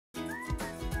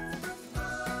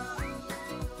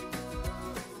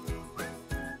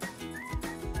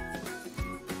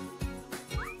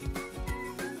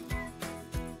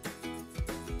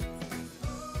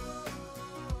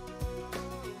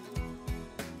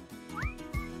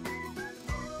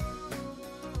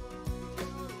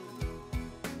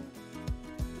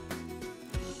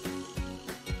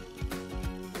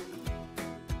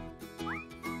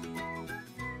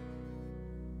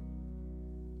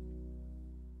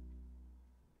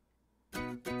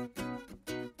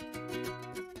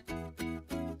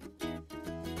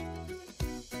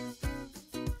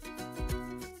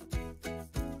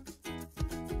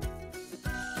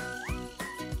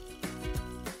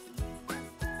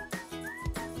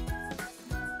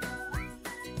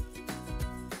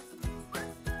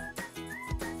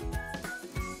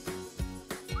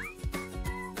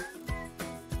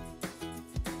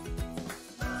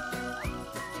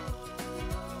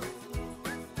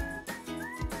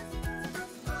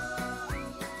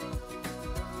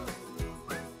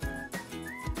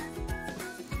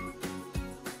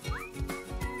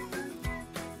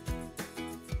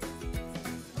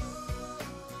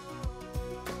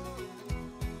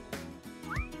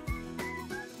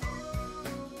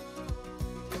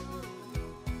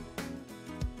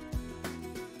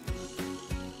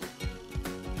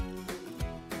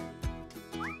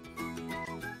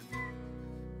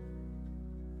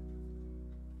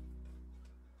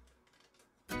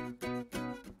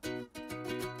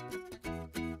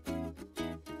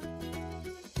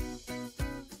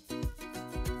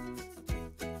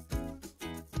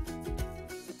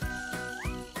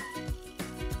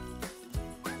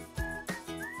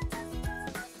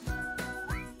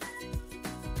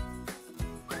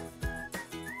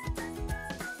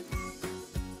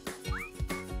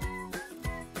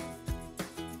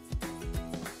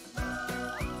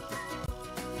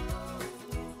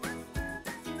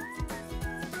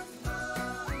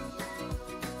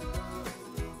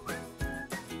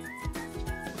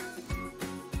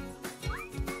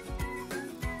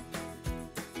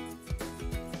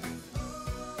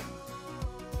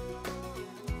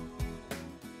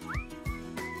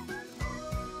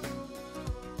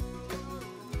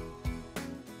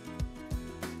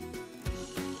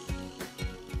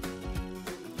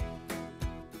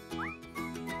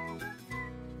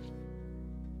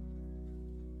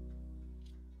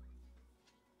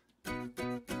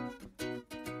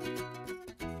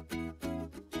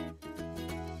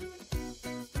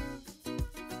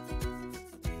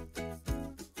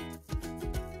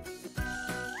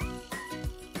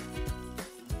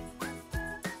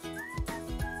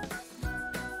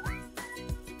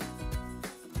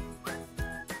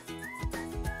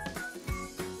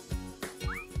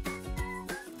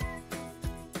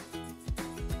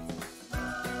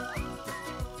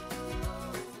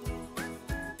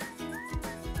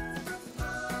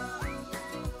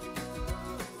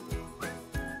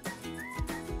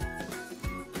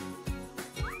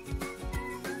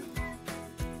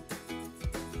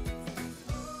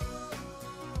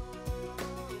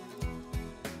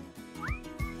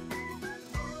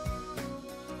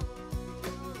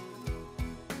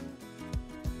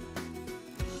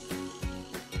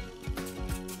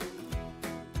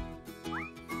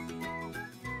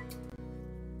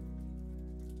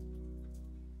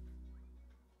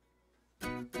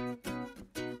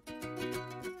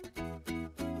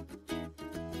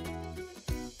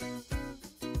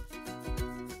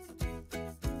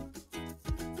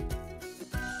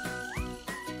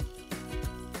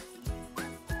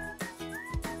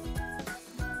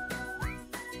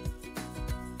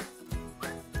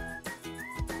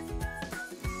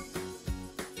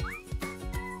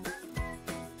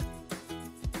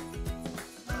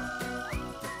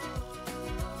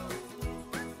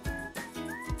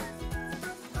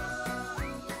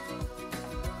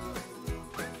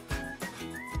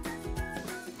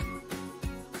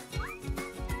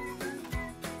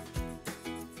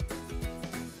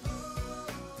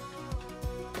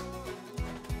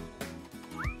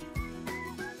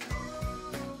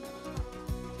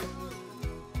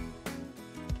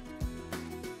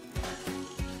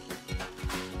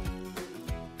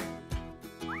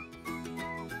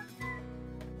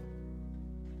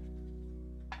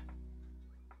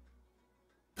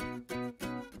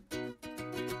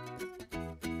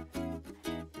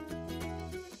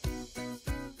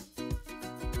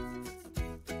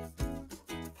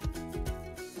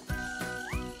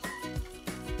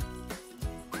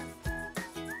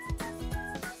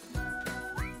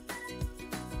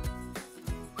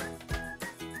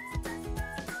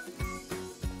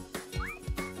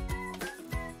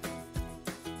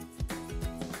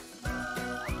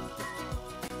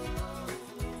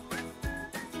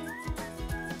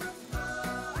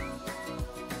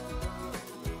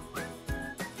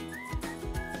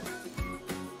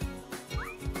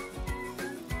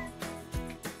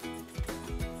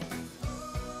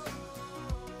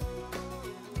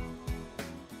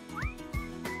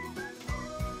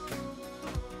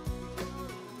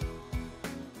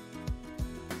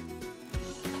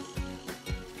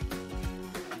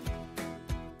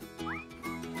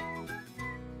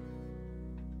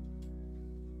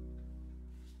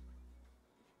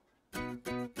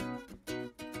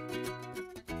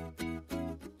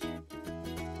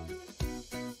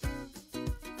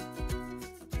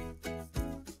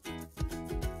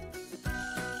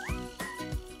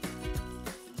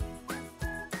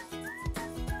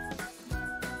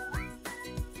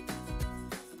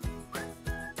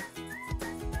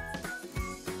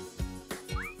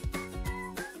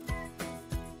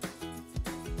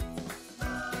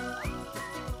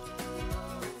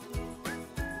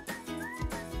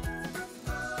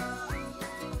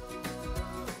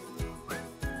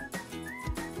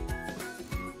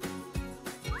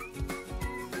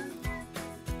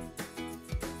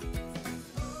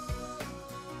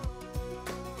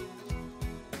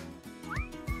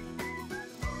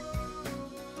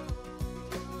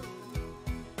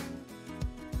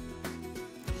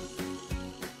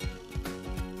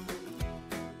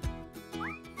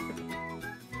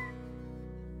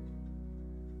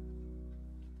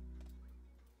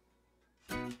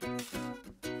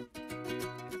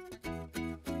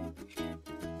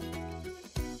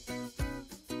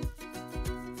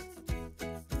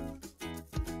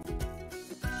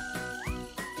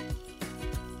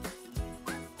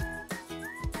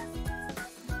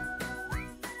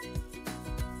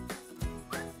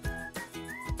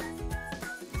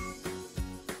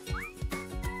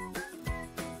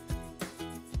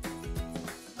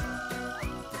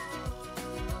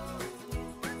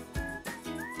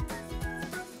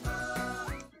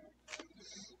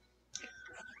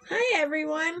Hi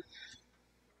everyone.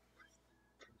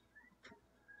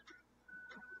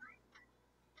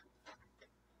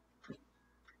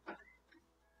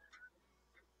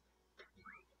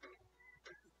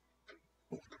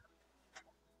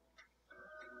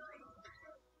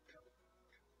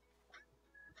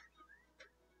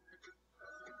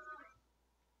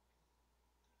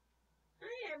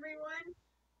 Hi everyone.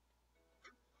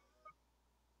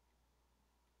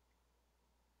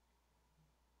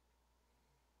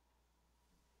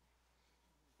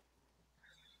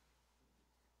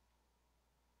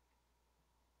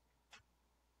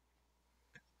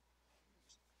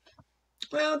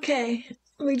 Okay,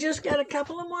 we just got a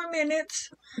couple of more minutes.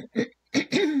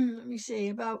 Let me see,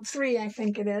 about 3, I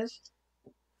think it is.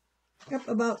 Yep,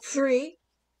 about 3.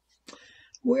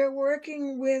 We're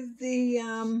working with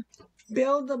the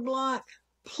Build-A-Block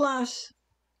Plus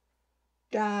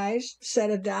dies, set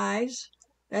of dies.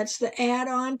 That's the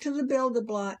add-on to the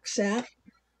Build-A-Block set.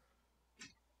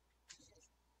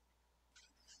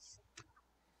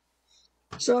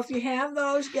 So if you have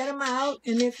those, get them out.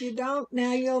 And if you don't,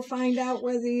 now you'll find out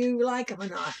whether you like them or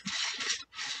not.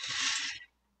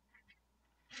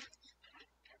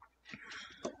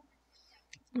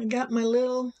 I got my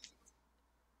little...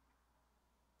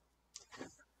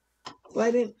 Well,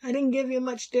 I didn't give you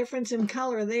much difference in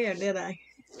color there, did I?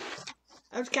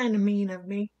 That was kind of mean of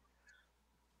me.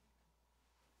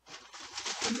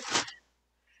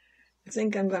 I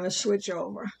think I'm going to switch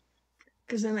over,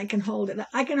 because then I can hold it up.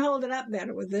 I can hold it up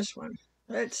better with this one.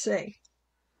 Let's see.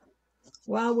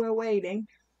 While we're waiting.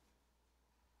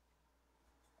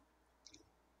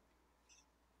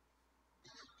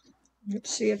 Let's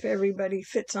see if everybody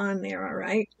fits on there all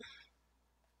right.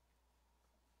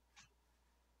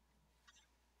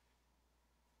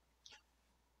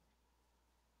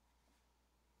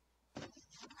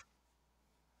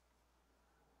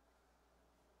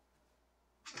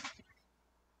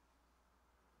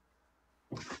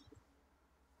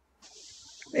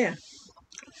 There.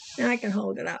 Now I can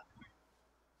hold it up.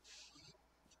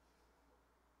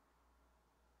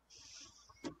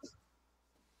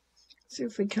 See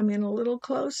if we come in a little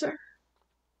closer.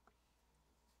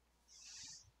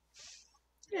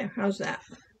 Yeah, how's that?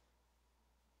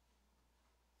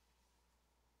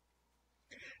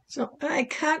 So I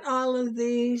cut all of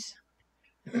these,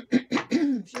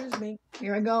 excuse me,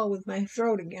 here I go with my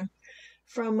throat again,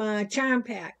 from Charm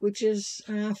Pack, which is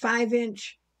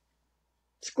 5-inch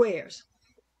squares.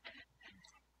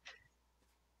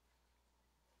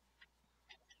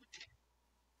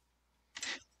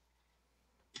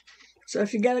 So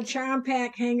if you got a Charm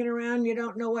Pack hanging around, you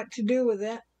don't know what to do with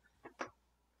it.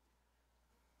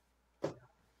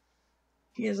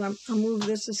 Here's, I'll move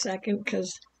this a second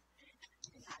because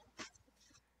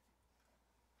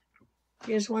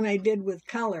here's one I did with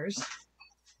colors.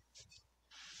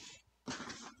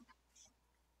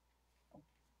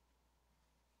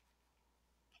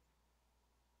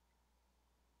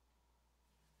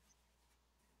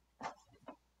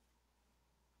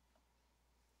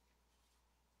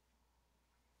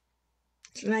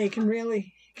 So now you can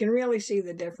really see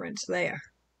the difference there.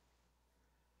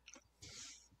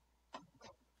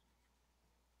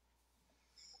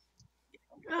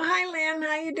 Oh, hi Lynn,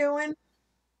 how you doing?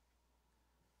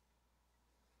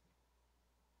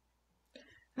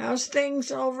 How's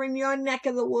things over in your neck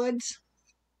of the woods?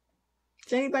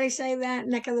 Does anybody say that,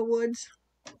 neck of the woods?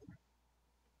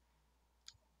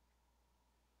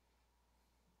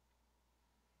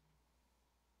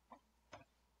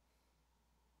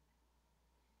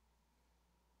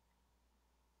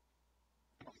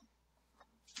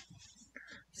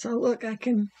 So look, I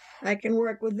can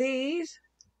work with these,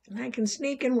 and I can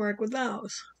sneak and work with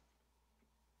those.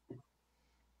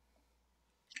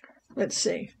 Let's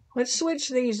see. Let's switch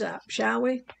these up, shall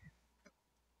we?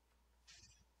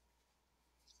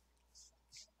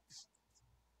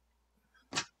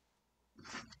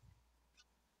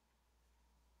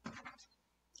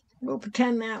 We'll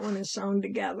pretend that one is sewn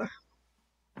together.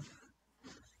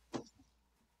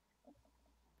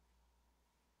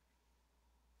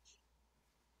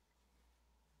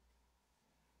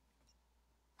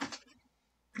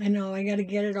 I know, I got to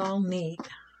get it all neat.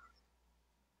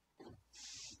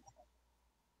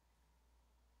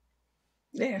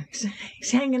 There, he's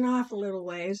hanging off a little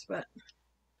ways, but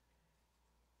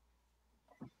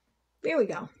there we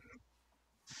go.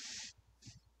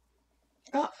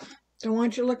 Oh, don't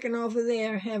want you looking over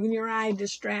there, having your eye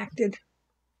distracted.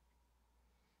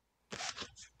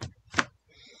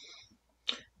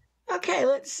 Okay,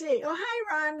 let's see. Oh,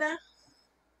 hi, Rhonda.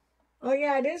 Oh,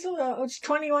 yeah, it is a little, it's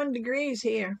 21 degrees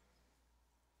here.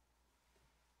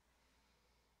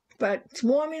 But it's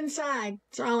warm inside.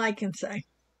 That's all I can say.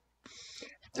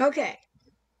 Okay.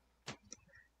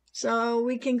 So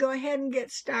we can go ahead and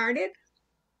get started.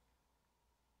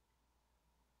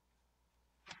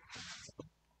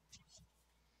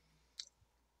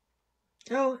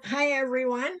 Oh, hi,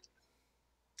 everyone.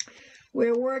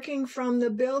 We're working from the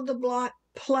Build-A-Block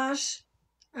Plus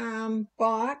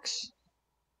box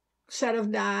set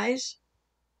of dies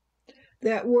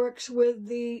that works with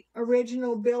the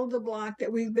original Build-A-Block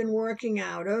that we've been working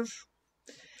out of.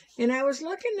 And I was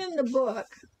looking in the book,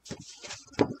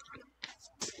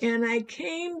 and I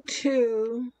came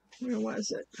to, where was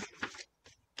it?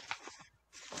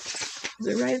 Is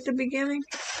it right at the beginning?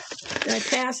 Did I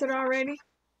pass it already?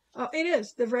 Oh, it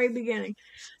is, the very beginning.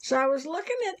 So I was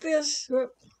looking at this.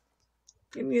 Whoop,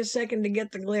 give me a second to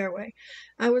get the glare away.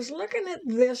 I was looking at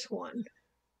this one,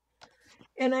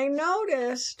 and I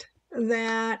noticed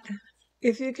that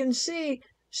if you can see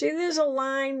there's a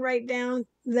line right down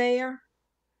there.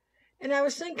 And I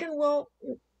was thinking, well,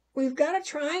 we've got a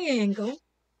triangle.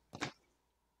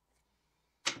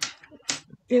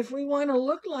 If we want to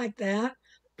look like that,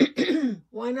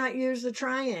 why not use the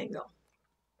triangle?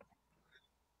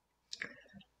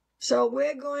 So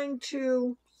we're going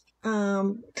to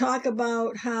talk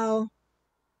about how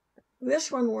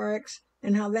this one works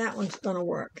and how that one's going to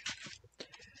work.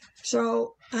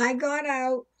 So I got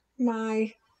out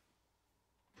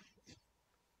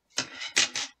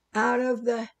out of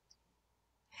the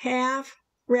half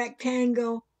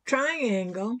rectangle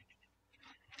triangle,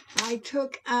 I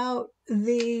took out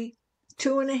the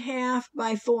 2.5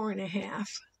 by 4.5.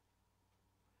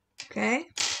 Okay?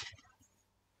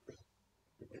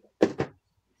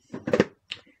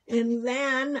 And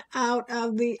then out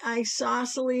of the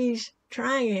isosceles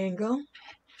triangle,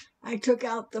 I took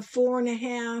out the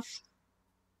 4.5,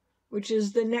 which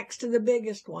is the next to the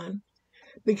biggest one,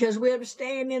 because we're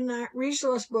staying in the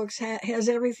resource books has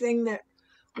everything that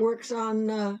works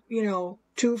on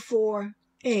 2, 4,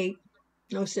 8,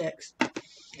 no 6.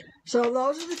 So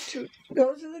those are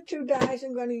the two dies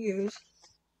I'm going to use.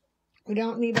 We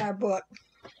don't need our book.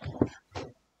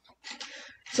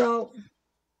 So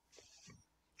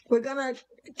we're going to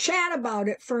chat about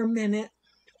it for a minute.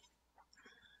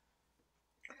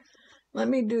 Let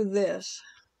me do this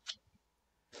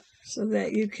so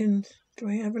that you can, do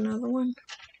I have another one?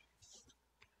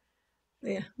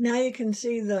 Yeah, now you can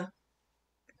see the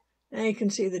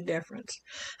difference.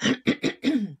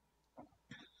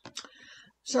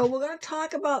 So we're going to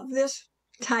talk about this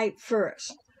type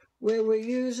first, where we're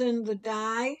using the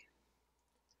die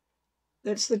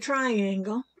that's the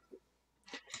triangle,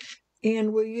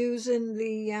 and we're using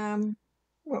the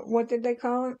what did they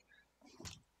call it?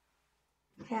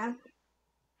 Half.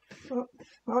 Oh,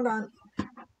 hold on.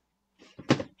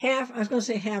 Half. I was going to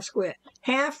say half square.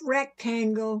 Half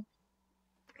rectangle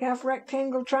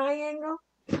triangle.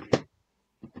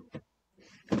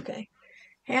 Okay.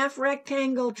 Half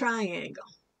rectangle triangle.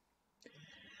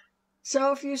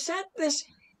 So if you set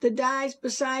the dies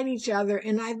beside each other,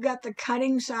 and I've got the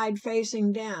cutting side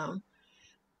facing down,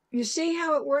 you see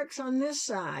how it works on this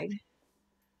side,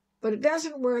 but it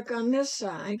doesn't work on this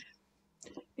side.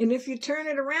 And if you turn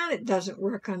it around, it doesn't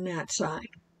work on that side.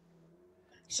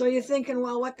 So you're thinking,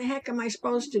 well, what the heck am I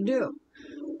supposed to do?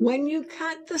 When you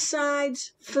cut the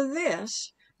sides for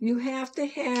this, you have to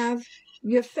have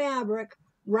your fabric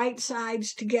right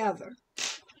sides together.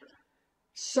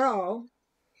 So,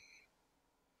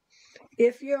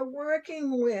 if you're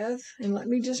working with, and let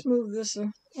me just move this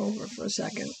over for a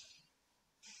second.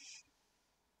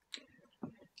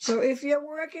 So if you're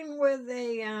working with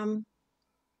a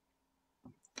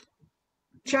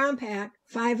charm pack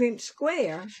 5-inch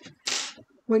square,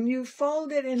 when you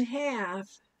fold it in half,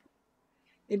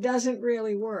 it doesn't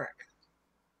really work.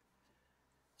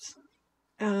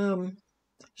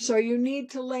 So you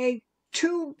need to lay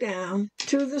 2 down,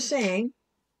 2 the same.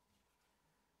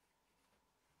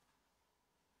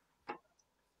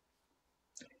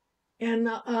 And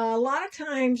a lot of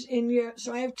times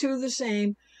so I have 2 the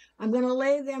same, I'm going to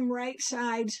lay them right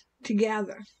sides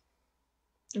together.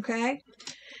 Okay?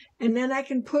 And then I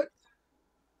can put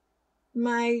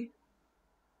my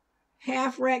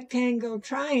half rectangle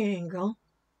triangle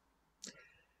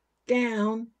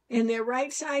down, and they're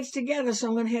right sides together, so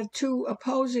I'm going to have 2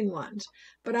 opposing ones.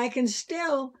 But I can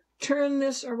still turn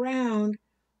this around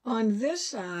on this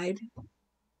side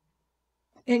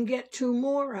and get 2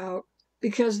 more out,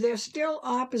 because they're still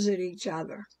opposite each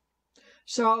other.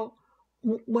 So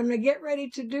when I get ready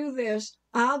to do this,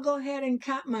 I'll go ahead and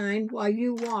cut mine while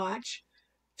you watch,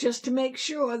 just to make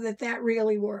sure that that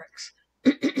really works.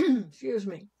 Excuse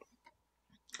me.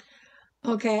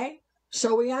 Okay,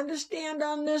 so we understand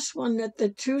on this one that the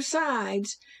 2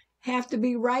 sides have to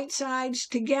be right sides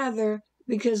together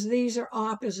because these are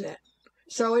opposite.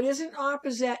 So it isn't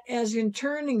opposite as in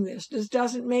turning this. This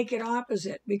doesn't make it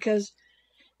opposite, because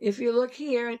if you look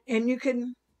here, and you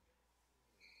can,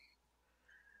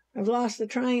 I've lost the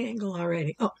triangle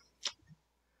already. Oh.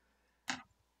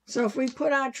 So if we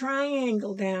put our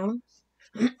triangle down,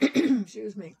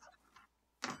 excuse me.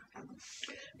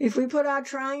 If we put our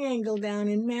triangle down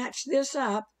and match this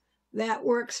up, that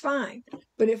works fine.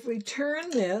 But if we turn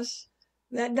this,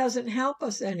 that doesn't help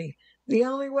us any. The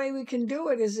only way we can do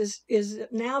it is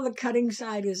now the cutting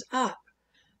side is up.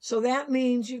 So that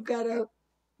means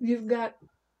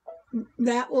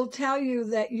that will tell you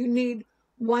that you need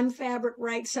 1 fabric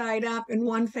right side up and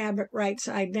 1 fabric right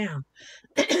side down.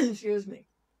 Excuse me.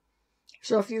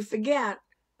 So if you forget,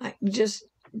 just,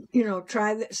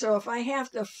 try that. So if I have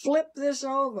to flip this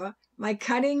over, my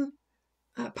cutting,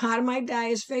 part of my die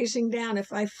is facing down.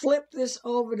 If I flip this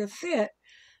over to fit,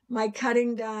 my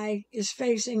cutting die is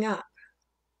facing up.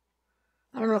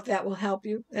 I don't know if that will help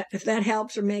you, if that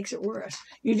helps or makes it worse.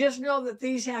 You just know that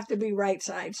these have to be right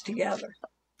sides together.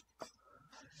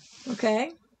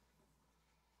 Okay?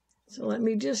 So let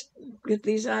me just get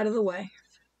these out of the way.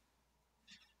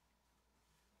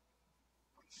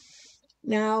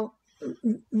 Now,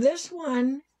 this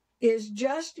one is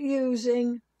just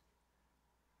using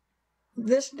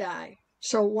this die.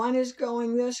 So one is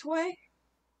going this way,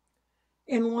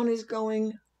 and one is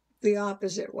going the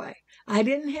opposite way. I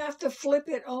didn't have to flip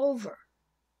it over.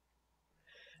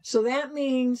 So that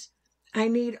means I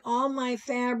need all my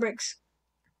fabrics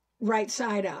right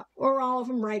side up, or all of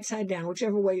them right side down,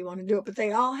 whichever way you want to do it. But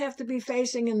they all have to be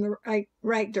facing in the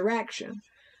right direction.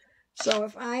 So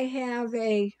if I have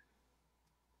a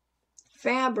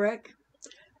fabric,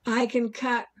 I can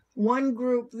cut one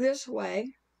group this way.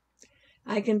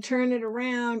 I can turn it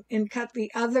around and cut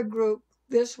the other group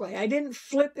this way. I didn't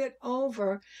flip it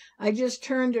over. I just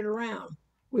turned it around,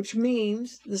 which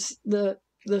means the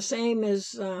same as,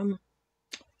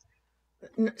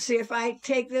 see, if I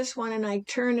take this one and I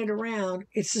turn it around,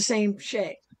 it's the same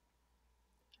shape.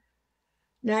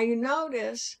 Now you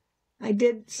notice I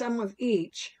did some of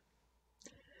each,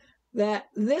 that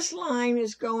this line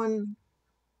is going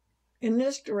in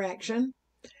this direction,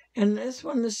 and this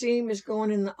one, the seam, is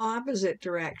going in the opposite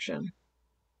direction.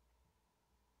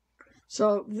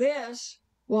 So this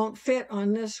won't fit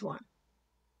on this one.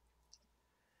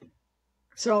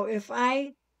 So if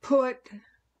I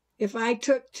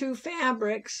took 2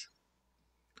 fabrics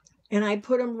and I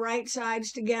put them right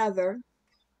sides together,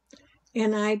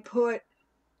 and I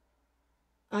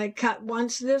cut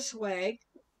once this way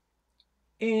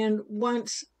and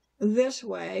once this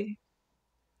way,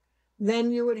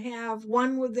 then you would have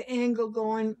one with the angle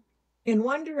going in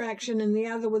one direction and the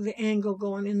other with the angle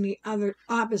going in the other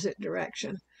opposite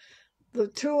direction. The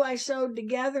 2 I sewed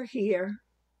together here,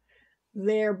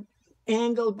 they're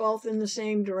angled both in the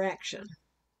same direction.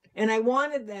 And I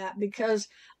wanted that because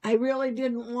I really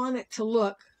didn't want it to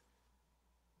look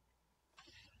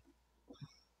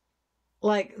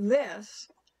like this.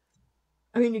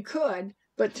 I mean, you could,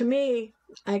 but to me,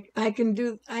 I can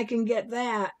get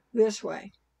that this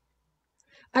way.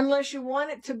 unless you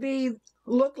want it to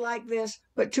look like this,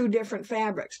 but two different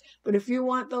fabrics. But if you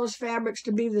want those fabrics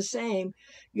to be the same,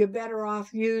 you're better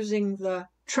off using the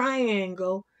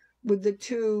triangle with the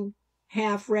two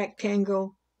half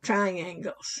rectangle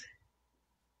triangles.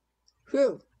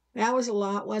 Whew, that was a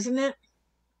lot, wasn't it?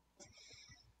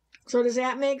 So does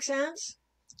that make sense?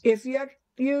 If you're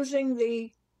using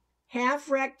the half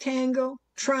rectangle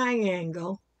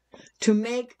triangle to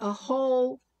make a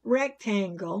whole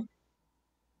rectangle,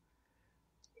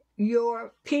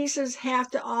 your pieces have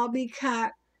to all be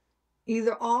cut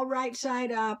either all right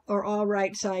side up or all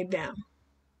right side down.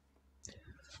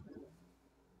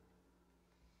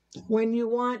 When you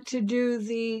want to do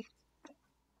the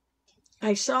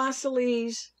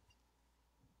isosceles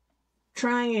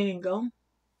triangle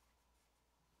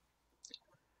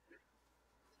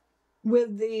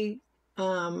with the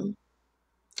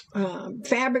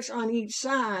fabrics on each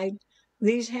side,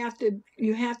 you have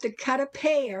to cut a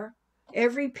pair.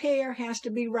 Every pair has to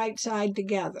be right side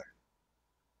together.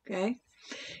 Okay?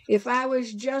 If I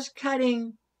was just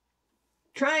cutting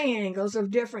triangles of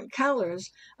different colors,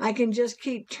 I can just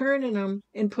keep turning them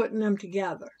and putting them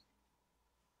together.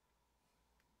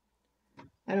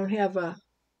 I don't have a...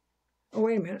 Oh,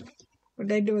 wait a minute. What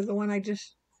did I do with the one I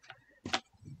just...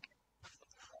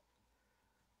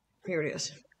 Here it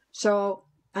is. So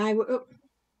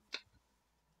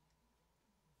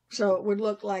so it would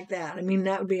look like that. I mean,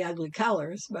 that would be ugly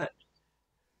colors, but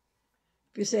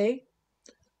you see?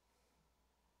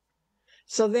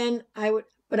 So then I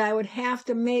would have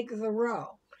to make the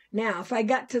row. Now, if I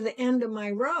got to the end of my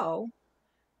row,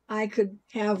 I could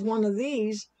have one of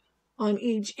these on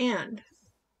each end.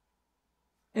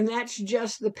 And that's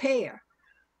just the pair.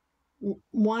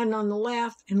 One on the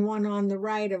left and one on the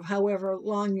right of however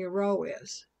long your row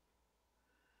is.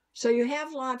 So you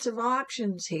have lots of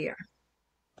options here.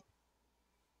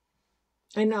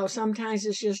 I know sometimes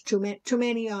it's just too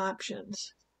many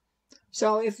options.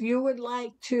 So if you would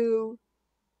like to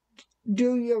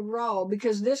do your row,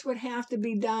 because this would have to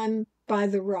be done by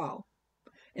the row,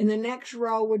 and the next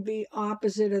row would be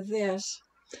opposite of this,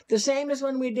 the same as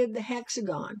when we did the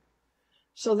hexagon.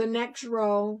 So the next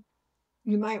row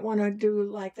you might want to do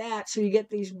like that, so you get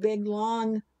these big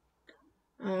long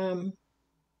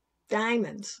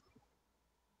diamonds.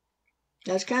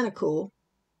 That's kind of cool.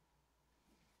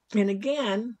 And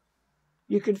again,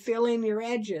 you could fill in your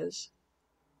edges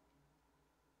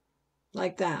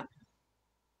like that.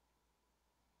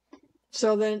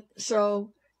 So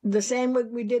the same with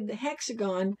we did the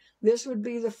hexagon, this would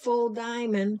be the full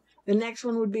diamond. The next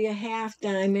one would be a half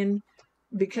diamond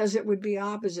because it would be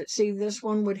opposite. See, this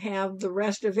one would have the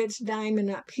rest of its diamond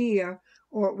up here,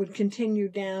 or it would continue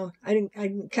down. I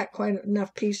didn't cut quite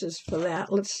enough pieces for that.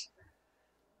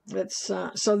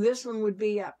 So this one would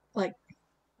be up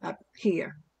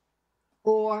here,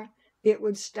 or it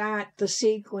would start the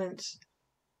sequence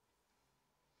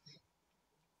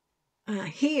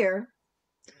here,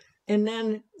 and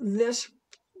then this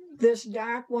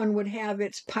dark one would have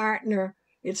its partner,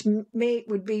 its mate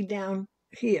would be down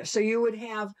here. So you would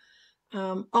have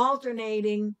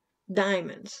alternating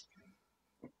diamonds.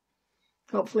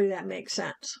 Hopefully that makes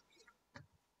sense.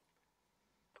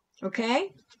 Okay?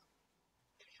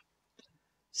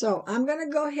 So I'm going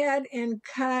to go ahead and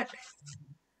cut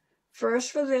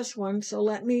first for this one. So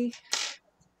let me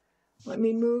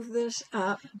move this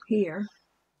up here.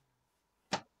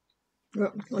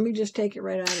 Well, let me just take it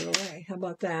right out of the way. How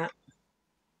about that?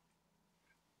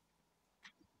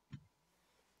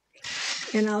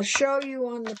 And I'll show you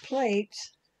on the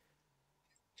plates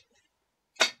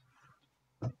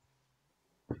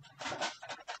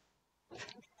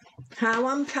how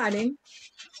I'm cutting.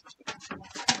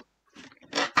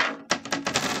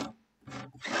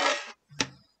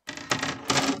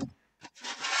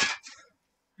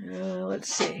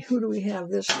 Let's see, who do we have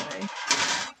this way?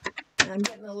 I'm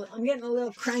getting a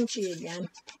little crunchy again.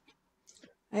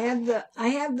 I have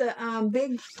the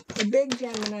big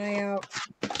Gemini out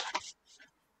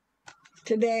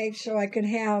today so I could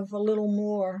have a little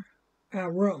more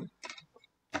room.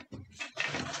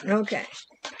 Okay.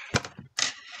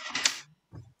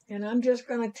 And I'm just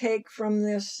going to take from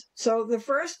this. So the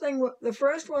first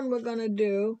one we're going to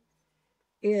do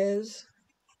is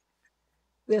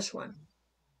this one.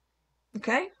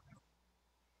 Okay?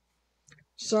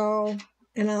 So,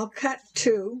 and I'll cut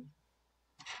two.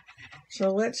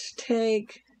 So let's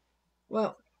take,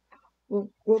 well,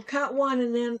 we'll cut one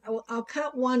and then, I'll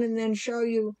cut one and then show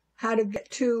you how to get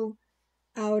two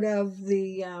out of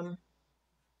the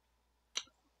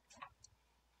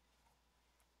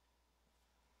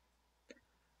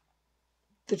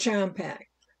charm pack.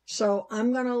 So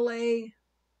I'm going to lay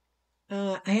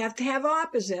I have to have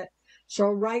opposite. So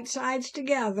right sides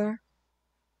together.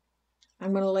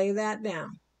 I'm going to lay that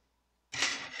down.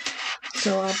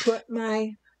 So I'll put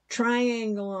my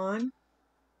triangle on.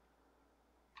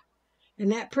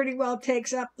 And that pretty well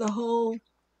takes up the whole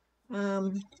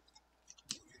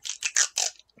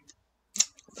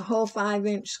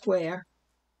 5-inch square.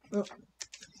 Oh.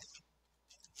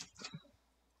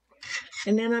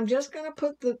 And then I'm just going to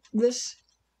put this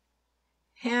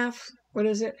half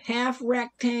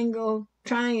rectangle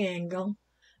triangle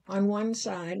on one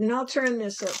side. And I'll turn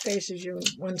this so it faces you in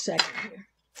 1 second here.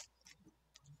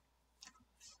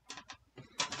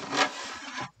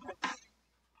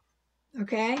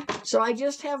 Okay, so I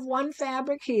just have one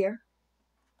fabric here.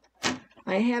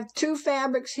 I have 2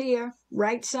 fabrics here,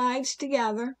 right sides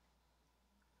together.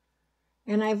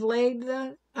 And I've laid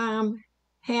the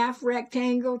half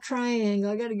rectangle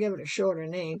triangle, I got to give it a shorter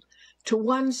name, to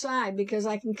one side because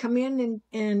I can come in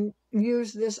and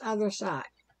use this other side.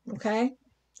 Okay,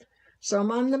 so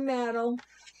I'm on the metal,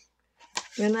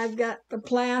 then I've got the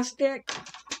plastic,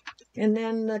 and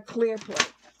then the clear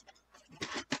plate.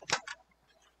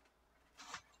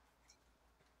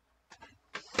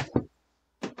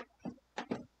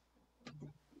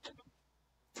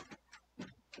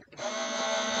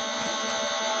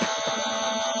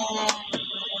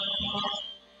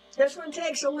 This one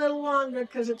takes a little longer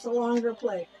because it's a longer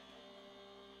plate.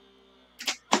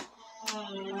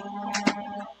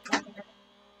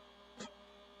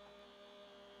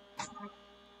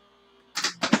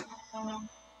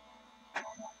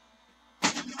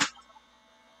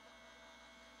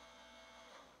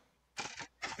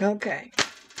 Okay,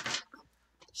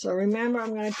 so remember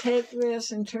I'm going to take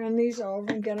this and turn these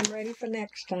over and get them ready for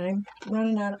next time.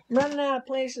 Running out of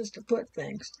places to put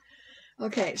things.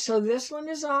 Okay, so this one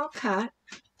is all cut.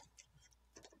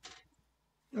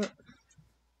 Oh.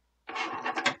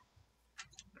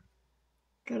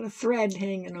 Got a thread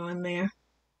hanging on there.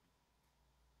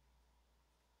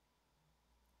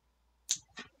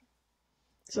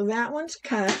 So that one's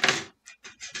cut.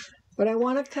 But I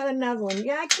want to cut another one.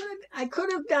 Yeah, I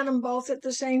could have done them both at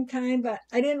the same time, but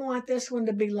I didn't want this one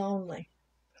to be lonely.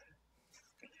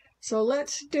 So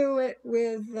let's do it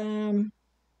with,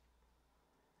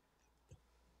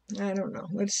 I don't know.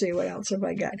 Let's see, what else have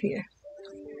I got here?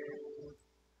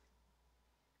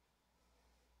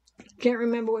 Can't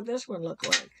remember what this one looked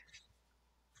like.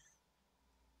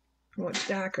 Oh, it's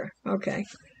darker. Okay.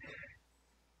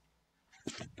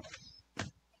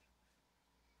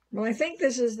 Well, I think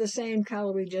this is the same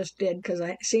color we just did because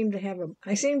I seem to have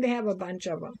a bunch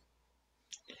of them.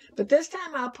 But this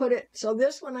time I'll put it, so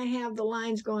this one I have the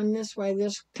lines going this way.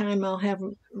 This time I have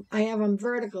them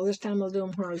vertical. This time I'll do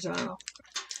them horizontal.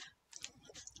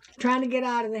 Trying to get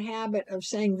out of the habit of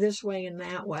saying this way and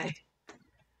that way.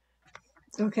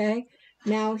 Okay,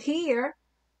 now here,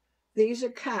 these are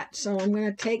cut, so I'm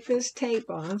going to take this tape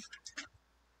off.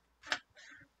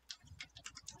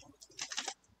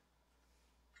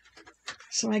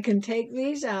 So I can take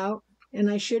these out, and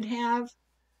I should have,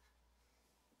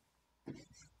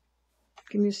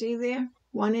 can you see there?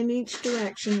 One in each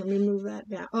direction. Let me move that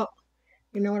down. Oh,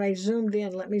 you know what? I zoomed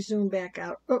in. Let me zoom back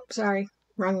out. Oh, sorry.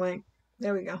 Wrong way.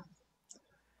 There we go.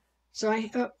 So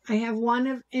I have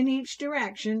one in each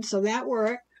direction, so that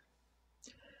worked.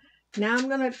 Now I'm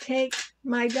going to take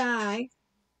my die,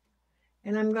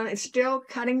 and it's still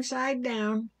cutting side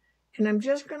down, and I'm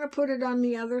just going to put it on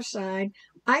the other side.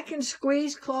 I can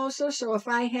squeeze closer, so if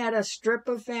I had a strip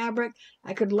of fabric,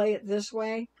 I could lay it this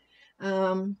way.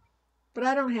 But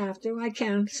I don't have to. I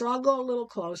can. So I'll go a little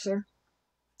closer.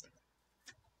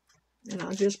 And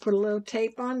I'll just put a little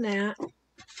tape on that.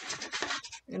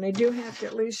 And I do have to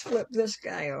at least flip this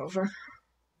guy over.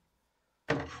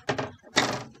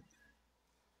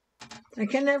 I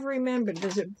can never remember,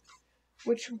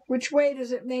 which way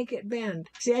does it make it bend?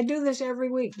 See, I do this every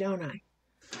week, don't I?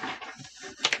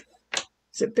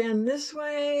 Does it bend this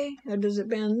way, or does it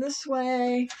bend this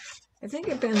way? I think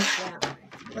it bends that way.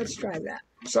 Let's try that.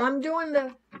 So I'm doing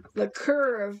the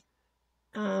curve,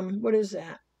 what is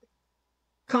that?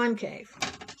 Concave,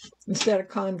 instead of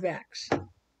convex.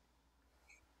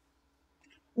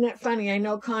 Isn't that funny? I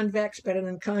know convex better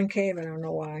than concave. I don't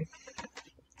know why.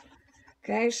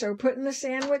 Okay, so putting the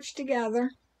sandwich together.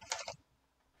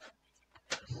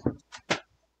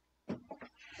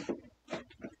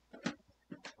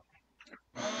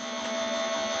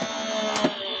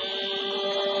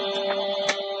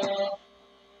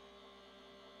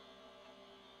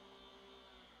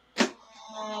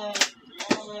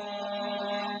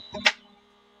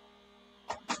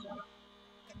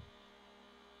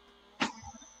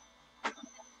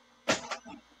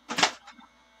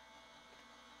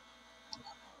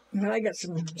 But I got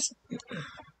some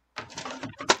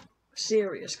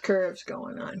serious curves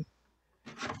going on.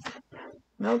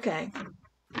 Okay.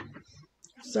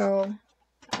 So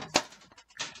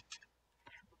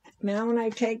now when I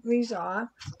take these off,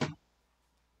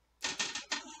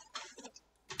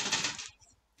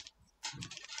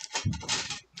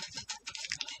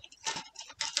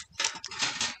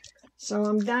 so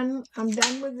I'm done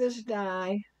with this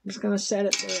die. I'm just going to set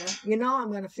it there. You know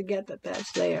I'm going to forget that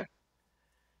that's there.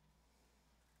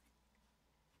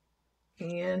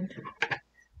 And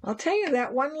I'll tell you,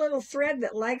 that one little thread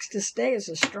that likes to stay is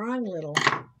a strong little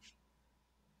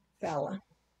fella.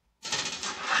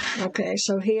 Okay,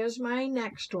 so here's my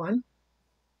next one.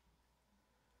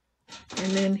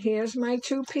 And then here's my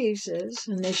two pieces,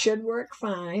 and they should work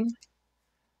fine.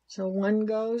 So one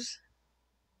goes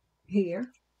here.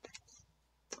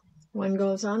 One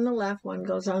goes on the left, one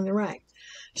goes on the right.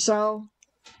 So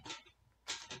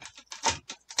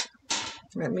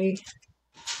let me...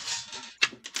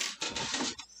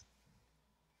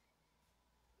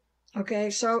 Okay,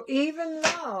 so even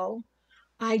though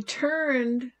I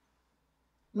turned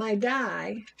my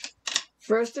die,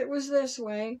 first it was this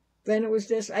way, then it was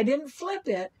this. I didn't flip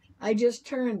it, I just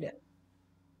turned it.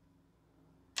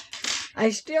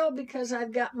 I still, because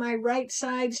I've got my right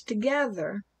sides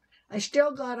together, I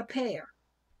still got a pair.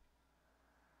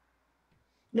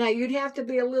 Now you'd have to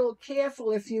be a little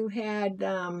careful if you had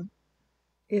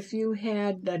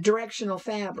directional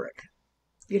fabric.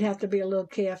 You'd have to be a little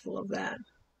careful of that.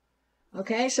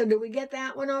 Okay, so do we get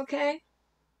that one okay?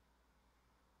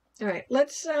 All right,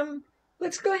 let's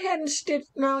go ahead and stitch.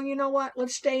 No, you know what?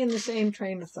 Let's stay in the same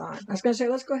train of thought. I was going to say,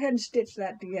 let's go ahead and stitch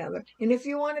that together. And if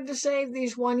you wanted to save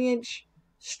these 1-inch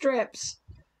strips,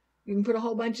 you can put a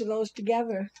whole bunch of those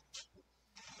together.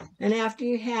 And after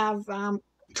you have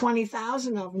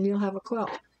 20,000 of them, you'll have a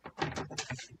quilt.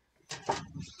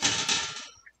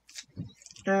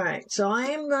 All right, so I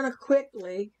am going to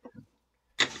quickly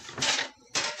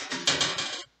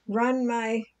run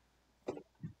my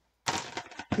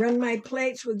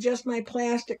plates with just my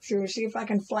plastic through, see if I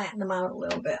can flatten them out a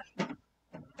little bit.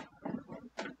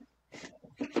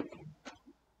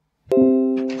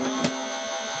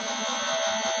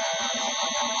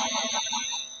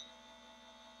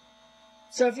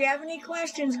 So if you have any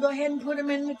questions, go ahead and put them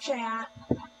in the chat.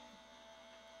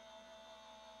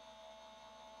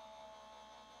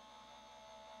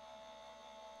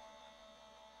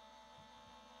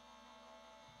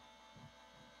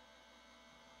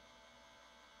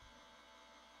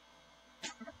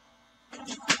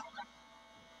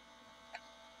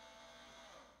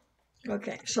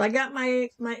 Okay, so I got my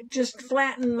just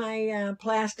flattened my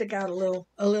plastic out a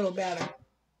little better.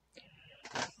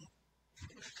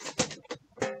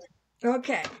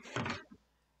 Okay,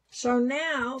 so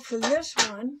now for this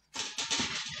one,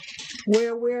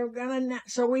 where we're gonna,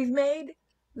 so we've made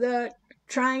the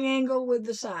triangle with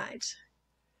the sides,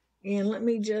 and let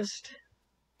me just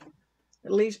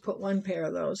at least put one pair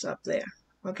of those up there.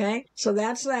 Okay, so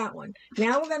that's that one.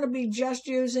 Now we're going to be just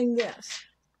using this.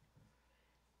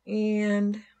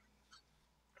 And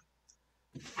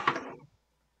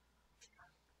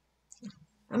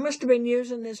I must have been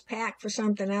using this pack for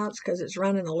something else because it's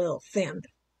running a little thin.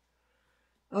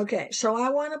 Okay, so I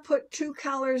want to put two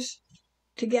colors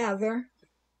together,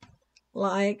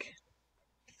 like,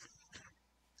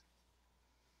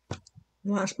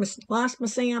 lost my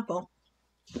sample.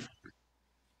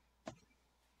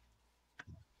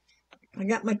 I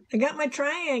got my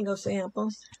triangle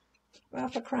samples. Well,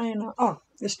 for crying out. Oh,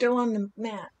 they're still on the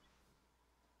mat.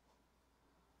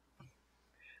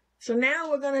 So now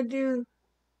we're going to do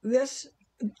this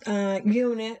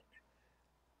unit,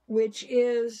 which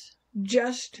is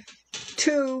just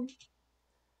two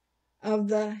of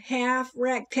the half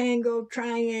rectangle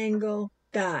triangle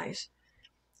dies.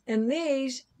 And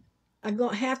these are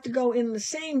going to have to go in the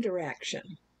same direction.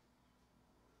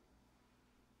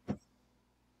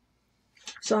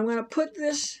 So I'm going to put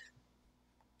this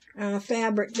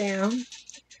fabric down,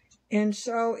 and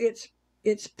so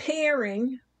it's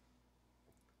pairing.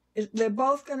 They're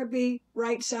both going to be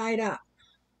right side up.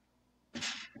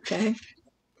 Okay,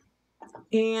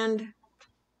 and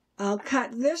I'll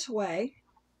cut this way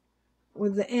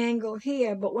with the angle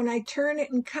here, but when I turn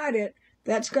it and cut it,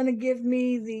 that's going to give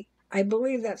me the, I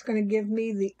believe that's going to give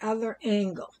me the other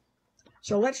angle.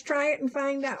 So let's try it and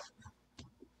find out.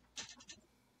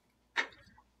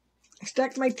 I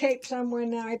stuck my tape somewhere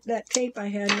now. That tape I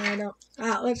had, and I don't.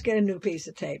 Let's get a new piece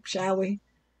of tape, shall we?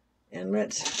 And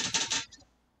let's.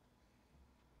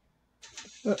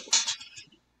 Look,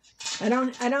 I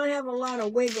don't have a lot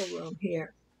of wiggle room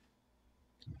here.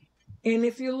 And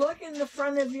if you look in the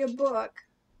front of your book,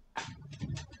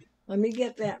 Let me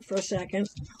get that for a second.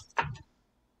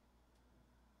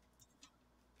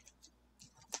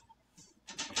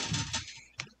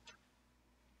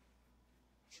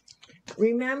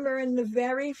 Remember, in the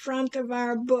very front of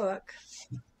our book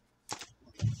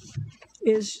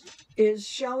is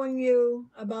showing you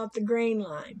about the grain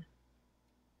line.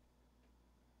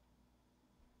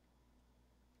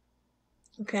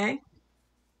 Okay?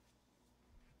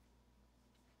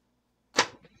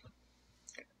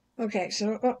 Okay,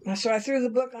 so I threw the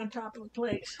book on top of the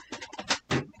plates.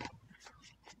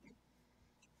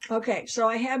 Okay, so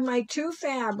I have my two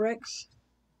fabrics,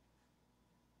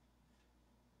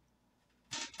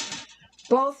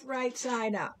 both right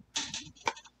side up.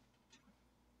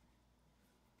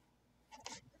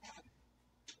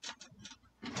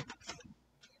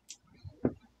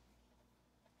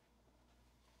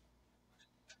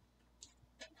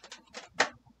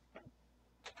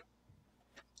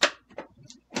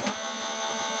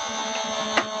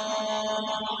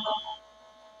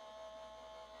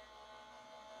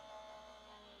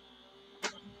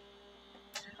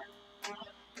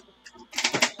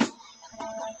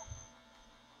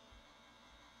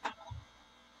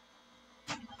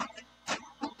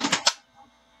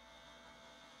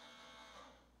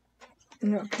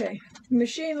 Okay, the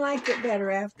machine liked it better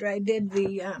after I did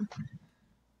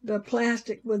the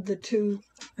plastic with the two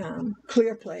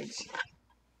clear plates.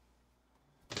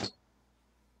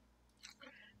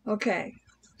 Okay,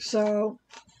 so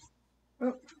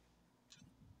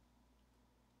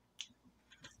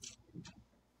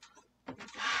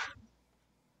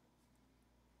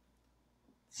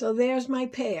so there's my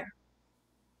pair.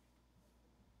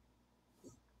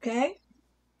 Okay.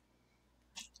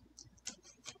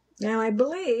 Now I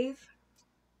believe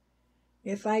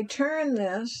if I turn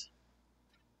this,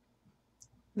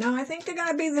 no, I think they're going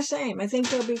to be the same. I think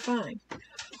they'll be fine.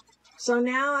 So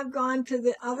now I've gone to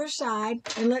the other side,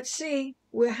 and let's see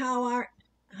how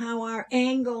our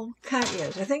angle cut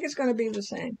is. I think it's going to be the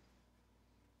same.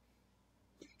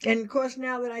 And of course,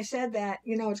 now that I said that,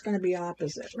 you know it's going to be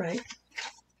opposite, right?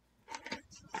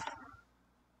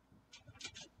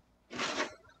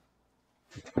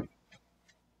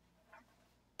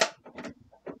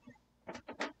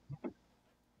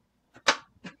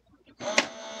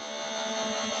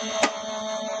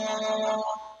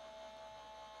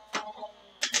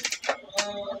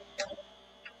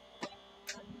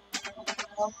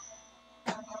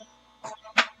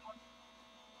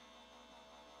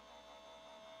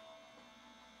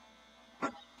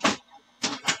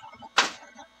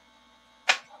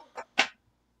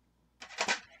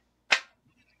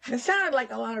 It sounded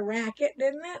like a lot of racket,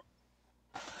 didn't it?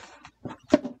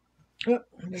 Oh,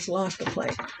 I just lost a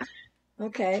plate.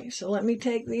 Okay, so let me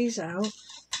take these out.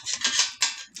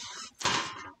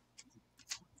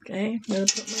 Okay, I'm going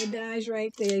to put my dies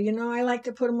right there. You know, I like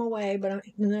to put them away, but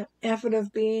in the effort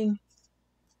of being...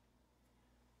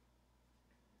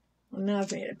 Well, now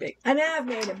I've made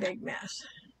a big mess.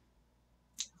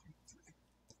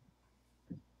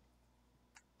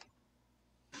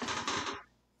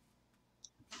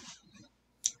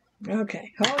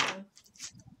 Okay, hold on.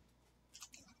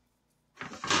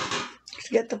 Let's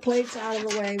get the plates out of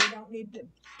the way. We don't need to...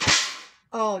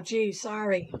 Oh, gee,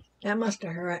 sorry. That must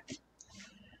have hurt.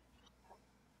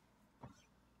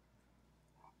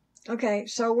 Okay,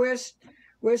 so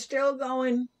we're still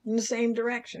going in the same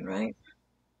direction, right?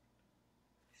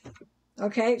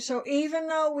 Okay, so even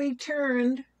though we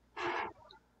turned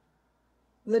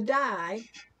the die,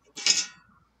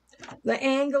 the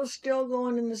angle's still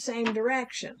going in the same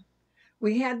direction.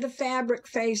 We had the fabric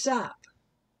face up.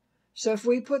 So if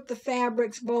we put the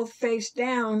fabrics both face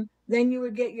down, then you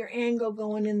would get your angle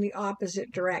going in the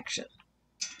opposite direction.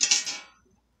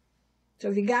 So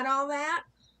have you got all that?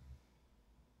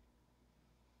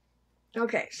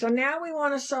 Okay, so now we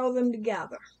want to sew them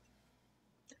together.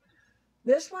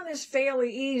 This one is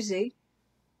fairly easy.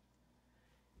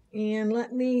 And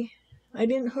I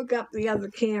didn't hook up the other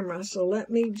camera, so let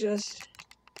me just...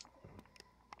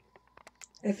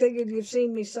 I figured you've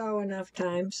seen me sew enough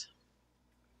times.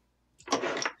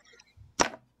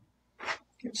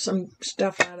 Get some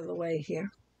stuff out of the way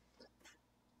here.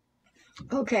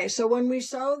 Okay, so when we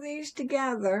sew these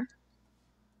together,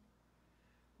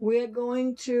 we're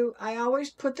going to... I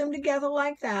always put them together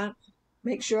like that.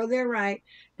 Make sure they're right.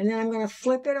 And then I'm going to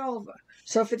flip it over.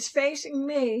 So if it's facing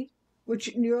me, which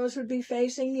yours would be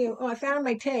facing you... Oh, I found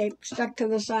my tape stuck to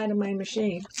the side of my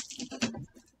machine.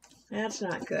 That's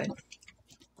not good.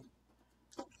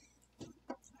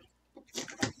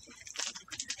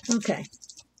 Okay.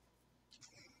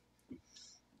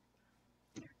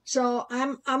 So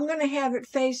I'm going to have it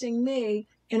facing me,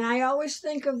 And I always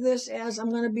think of this as I'm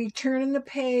going to be turning the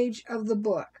page of the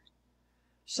book.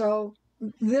 So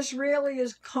this really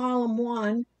is column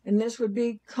 1, and this would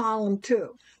be column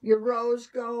 2. Your rows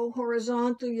go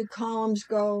horizontal, your columns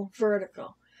go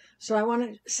vertical. So I want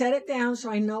to set it down so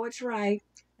I know it's right,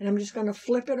 and I'm just going to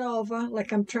flip it over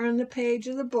like I'm turning the page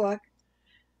of the book.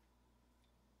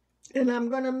 And I'm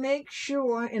going to make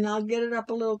sure, and I'll get it up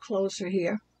a little closer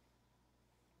here.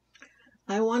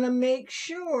 I want to make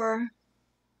sure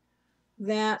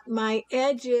that my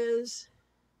edges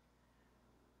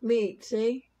meet,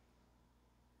 see?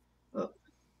 Oh,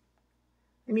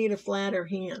 I need a flatter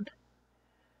hand.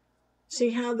 See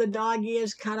how the dog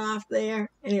ears cut off there?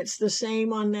 And it's the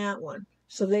same on that one.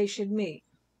 So they should meet.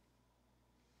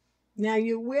 Now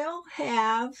you will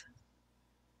have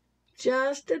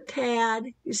just a tad.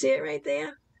 You see it right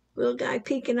there? Little guy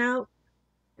peeking out.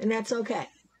 And that's okay.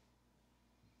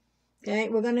 Okay,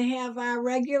 we're going to have our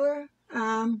regular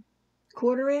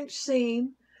 1/4-inch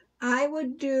seam. I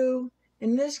would do,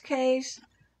 in this case,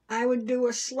 I would do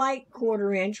a slight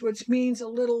 1/4 inch, which means a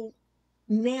little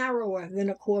narrower than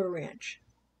a 1/4 inch.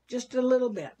 Just a little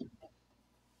bit.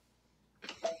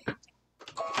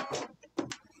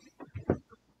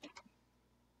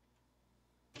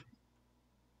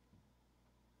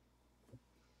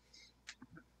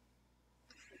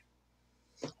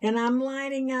 And I'm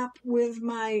lining up with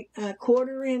my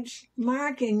 1/4 inch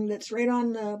marking that's right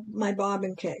on my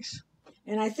bobbin case.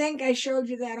 And I think I showed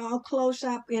you that all close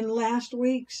up in last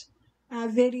week's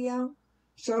video.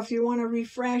 So if you want to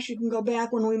refresh, you can go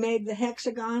back when we made the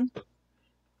hexagon.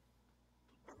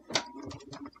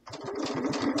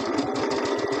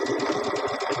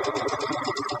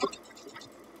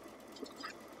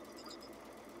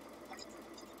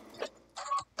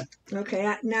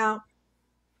 Okay, now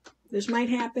this might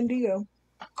happen to you.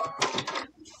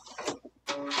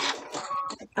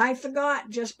 I forgot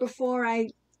just before I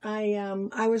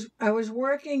was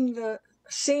working the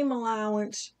seam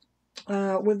allowance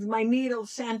with my needle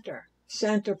center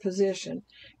position,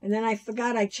 and then I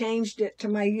forgot I changed it to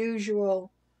my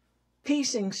usual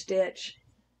piecing stitch.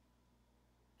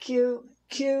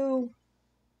 Q02.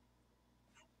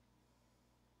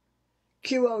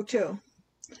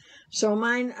 So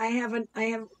mine, I have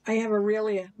a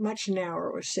really much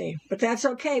narrower seam, but that's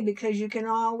okay because you can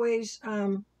always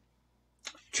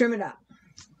trim it up.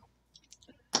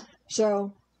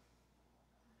 So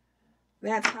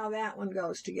that's how that one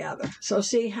goes together. So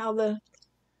see how the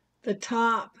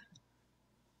top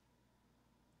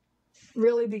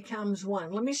really becomes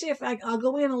one. Let me see if I'll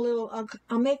go in a little.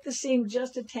 I'll make the seam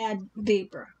just a tad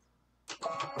deeper.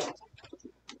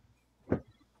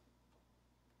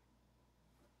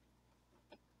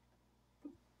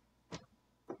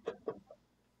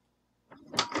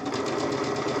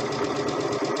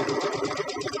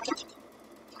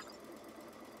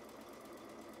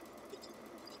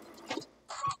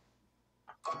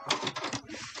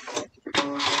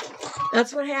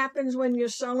 That's what happens when you're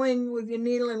sewing with your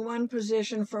needle in one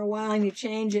position for a while and you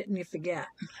change it and you forget.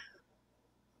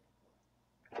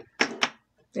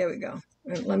 There we go.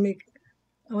 And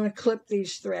I want to clip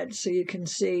these threads so you can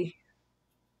see.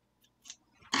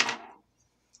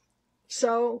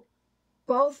 So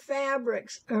both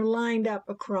fabrics are lined up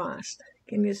across.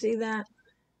 Can you see that?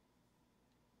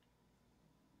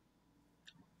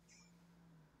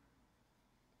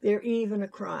 They're even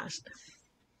across.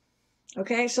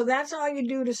 Okay, so that's all you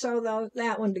do to sew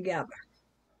that one together.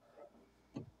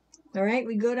 All right,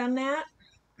 we good on that?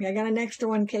 I got an extra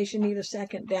one in case you need a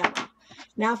second demo.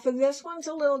 Now for this one's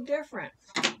a little different.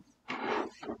 I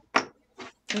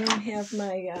don't have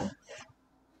my...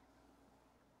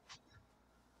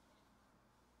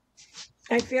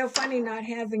 I feel funny not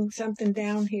having something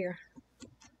down here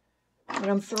when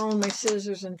I'm throwing my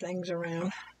scissors and things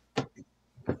around.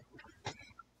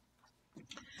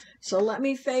 So let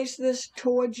me face this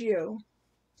towards you.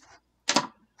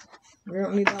 We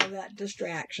don't need all that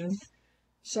distraction.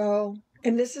 So,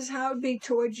 and this is how it would be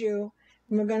towards you.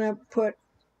 And we're going to put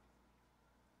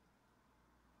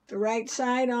the right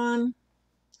side on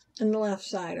and the left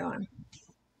side on.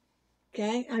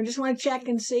 Okay, I just want to check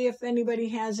and see if anybody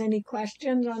has any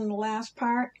questions on the last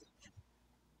part.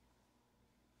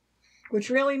 Which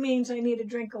really means I need a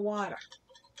drink of water.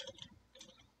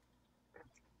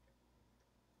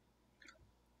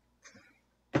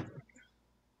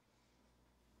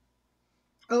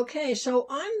 Okay, so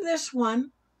on this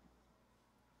one,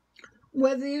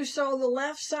 whether you sew the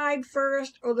left side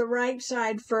first or the right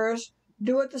side first,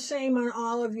 do it the same on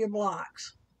all of your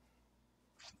blocks.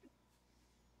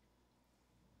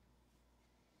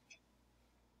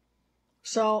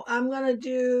 So I'm gonna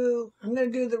do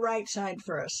the right side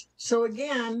first. So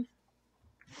again,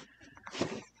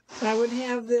 I would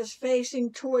have this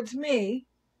facing towards me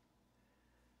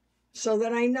so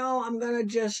that I know I'm gonna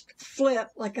just flip,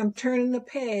 like I'm turning the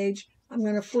page, I'm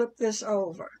gonna flip this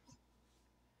over.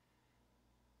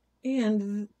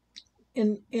 And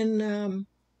in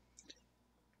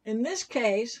this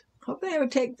case, hopefully I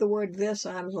would take the word "this"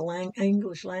 out of the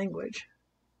English language.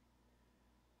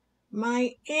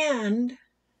 My end,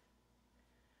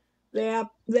 they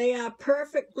are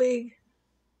perfectly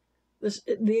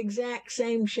the exact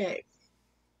same shape.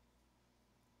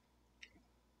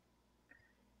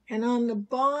 And on the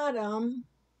bottom,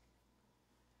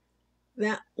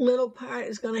 that little part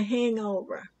is going to hang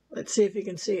over. Let's see if you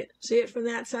can see it. See it from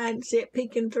that side? See it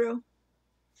peeking through?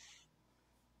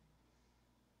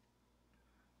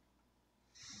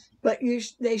 But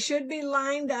they should be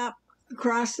lined up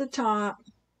across the top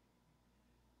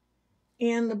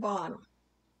and the bottom.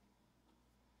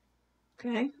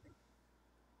 Okay?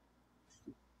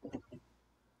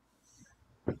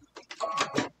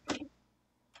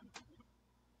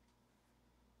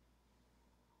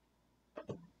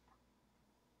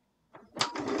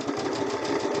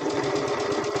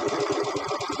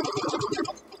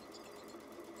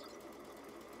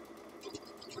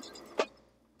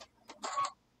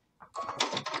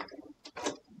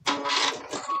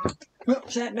 Oh,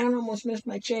 sat down, almost missed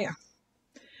my chair.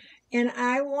 And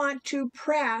I want to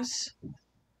press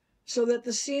so that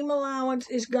the seam allowance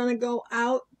is going to go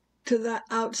out to the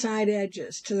outside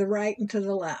edges, to the right and to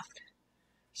the left.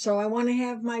 So I want to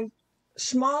have my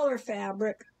smaller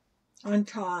fabric on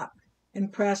top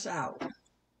and press out.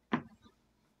 And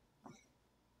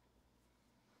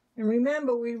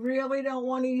remember, we really don't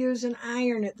want to use an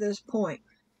iron at this point.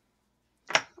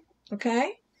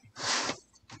 Okay?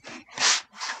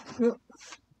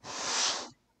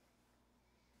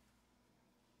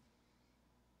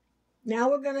 Now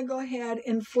we're going to go ahead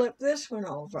and flip this one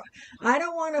over. I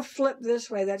don't want to flip this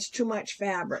way. That's too much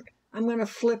fabric. I'm going to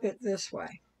flip it this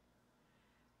way,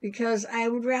 because I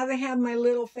would rather have my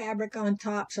little fabric on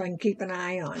top so I can keep an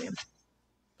eye on him.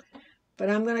 But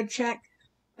I'm going to check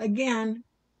again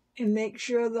and make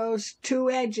sure those two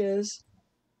edges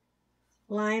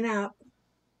line up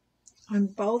on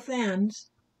both ends.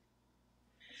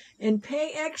 And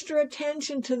pay extra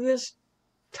attention to this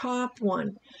top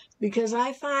one, because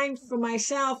I find for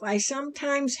myself, I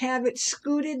sometimes have it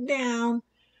scooted down.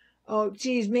 Oh,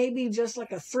 geez, maybe just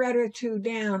like a thread or two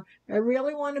down. I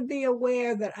really want to be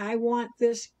aware that I want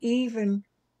this even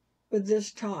with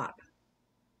this top,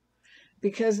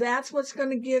 because that's what's going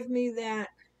to give me that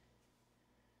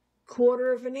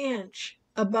 1/4 of an inch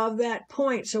above that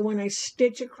point. So when I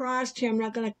stitch across here, I'm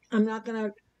not going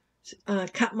to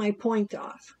cut my point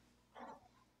off.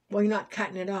 Well, you're not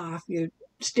cutting it off, you're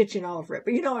stitching over it,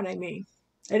 but you know what I mean.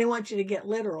 I didn't want you to get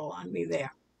literal on me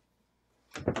there.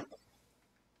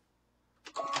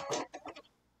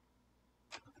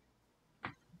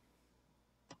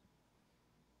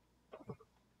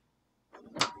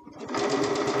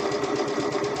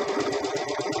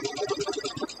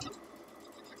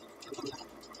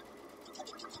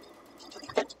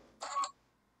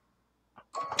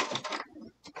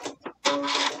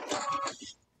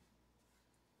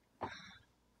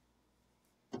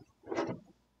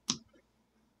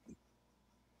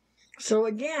 So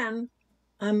again,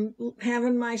 I'm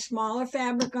having my smaller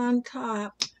fabric on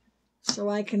top so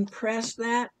I can press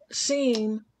that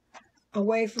seam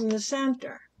away from the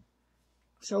center.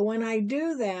 So when I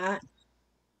do that,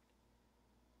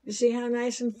 you see how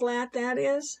nice and flat that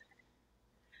is?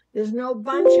 There's no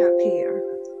bunch up here.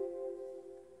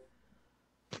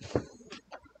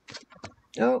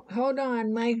 Oh, hold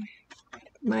on, my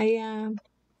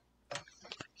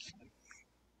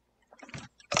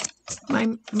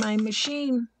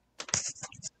machine.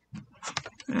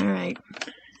 All right.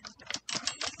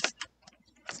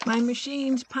 My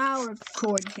machine's power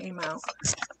cord came out.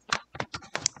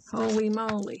 Holy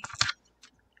moly.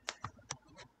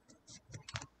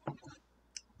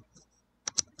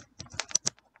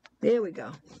 There we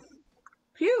go.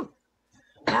 Phew.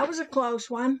 That was a close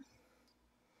one.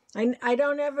 I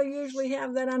don't ever usually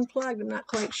have that unplugged. I'm not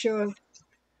quite sure.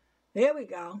 There we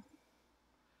go.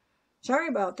 Sorry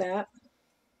about that.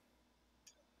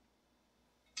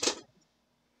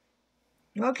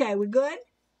 Okay, we good?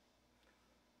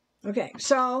 Okay,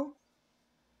 so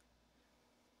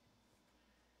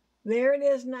there it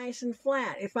is, nice and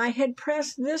flat. If I had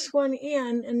pressed this one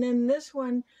in and then this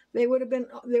one, they would have been,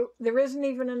 there isn't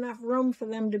even enough room for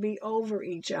them to be over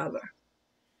each other.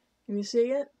 Can you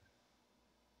see it?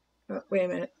 Oh, wait a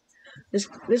minute. This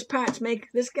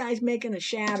guy's making a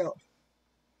shadow.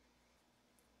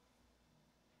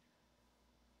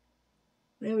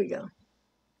 There we go.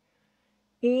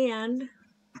 And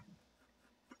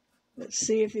let's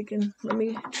see if you can, let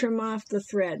me trim off the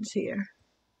threads here.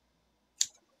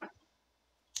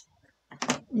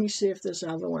 Let me see if this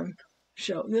other one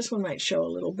this one might show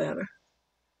a little better.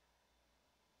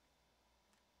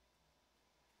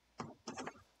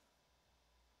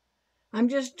 I'm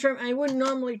just I wouldn't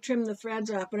normally trim the threads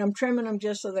off, but I'm trimming them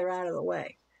just so they're out of the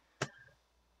way.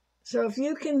 So if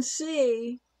you can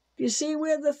see, do you see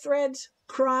where the threads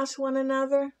cross one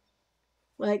another?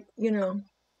 Like, you know,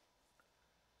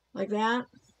 like that.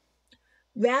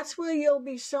 That's where you'll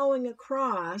be sewing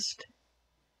across,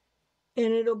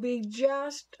 and it'll be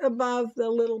just above the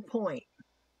little point.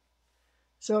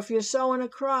 So if you're sewing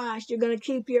across, you're going to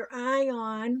keep your eye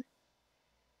on,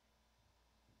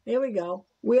 there we go,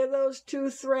 where those two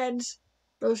threads,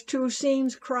 those two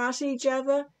seams cross each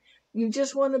other. You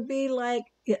just want to be like,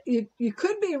 you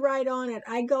could be right on it.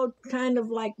 I go kind of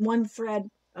like one thread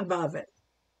above it.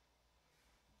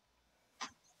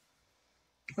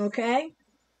 Okay?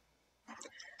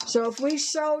 So if we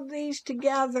sewed these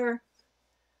together,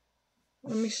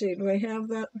 let me see, do I have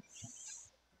that?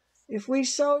 If we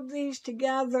sewed these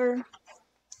together,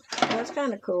 that's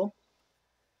kind of cool.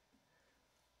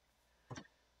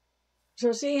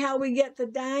 So see how we get the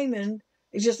diamond?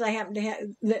 It's just I happen to have,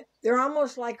 they're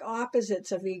almost like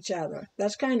opposites of each other.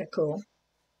 That's kind of cool.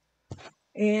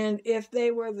 And if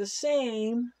they were the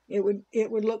same, it would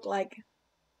look like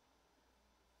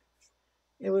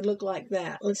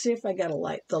that. Let's see if I got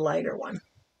the lighter one.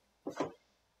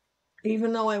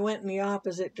 Even though I went in the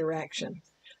opposite direction,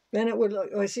 then it would look.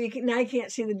 Oh, see, now I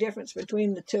can't see the difference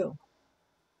between the two.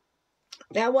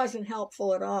 That wasn't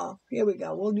helpful at all. Here we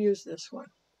go. We'll use this one.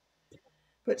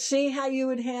 But see how you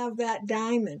would have that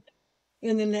diamond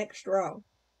in the next row.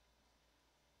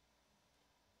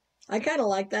 I kind of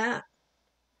like that.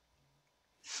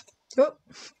 Oh.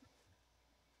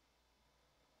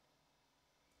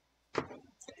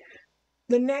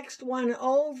 The next one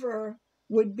over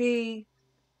would be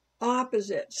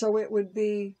opposite, so it would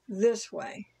be this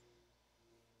way.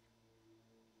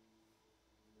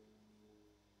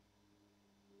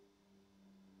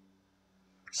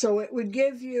 So it would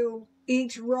give you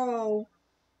each row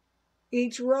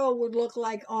would look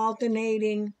like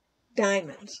alternating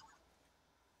diamonds.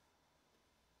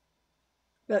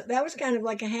 But that was kind of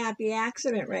like a happy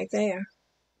accident right there.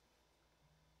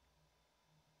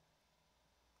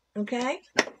 Okay?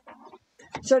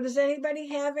 So does anybody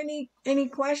have any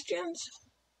questions?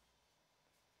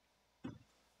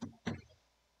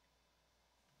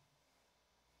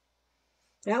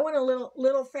 That went a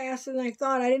little faster than I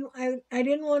thought. I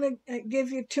didn't want to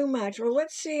give you too much. Well,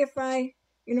 let's see if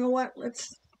you know what?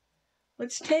 Let's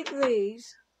take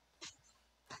these.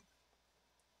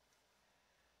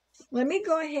 Let me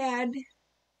go ahead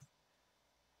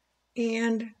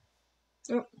and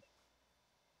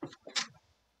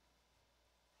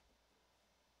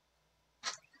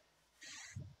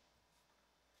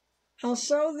I'll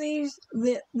sew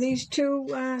these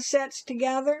two sets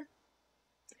together,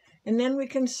 and then we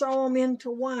can sew them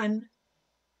into one.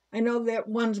 I know that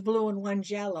one's blue and one's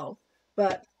yellow,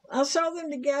 but I'll sew them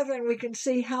together and we can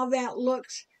see how that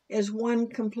looks as one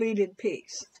completed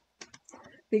piece.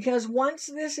 Because once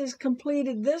this is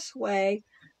completed this way,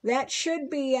 that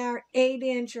should be our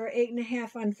 8-inch or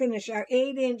 8.5 unfinished, our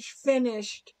 8-inch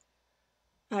finished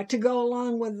to go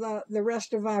along with the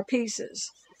rest of our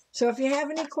pieces. So if you have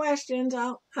any questions,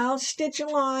 I'll stitch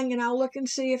along and I'll look and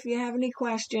see if you have any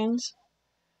questions.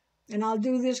 And I'll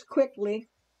do this quickly.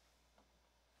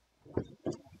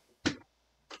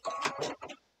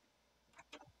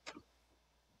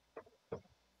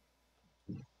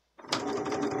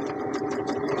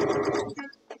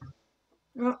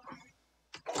 Oh,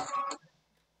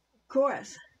 of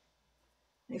course,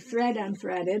 the thread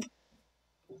unthreaded.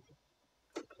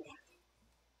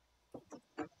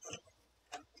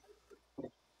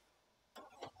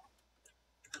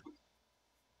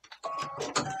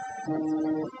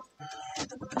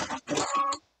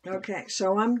 Okay,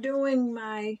 so I'm doing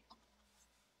my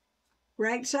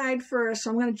right side first.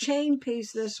 So I'm going to chain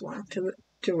piece this one to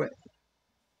it.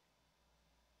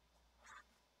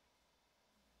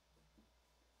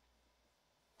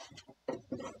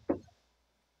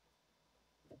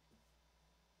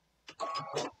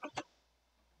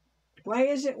 Why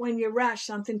is it when you rush,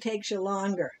 something takes you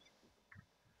longer?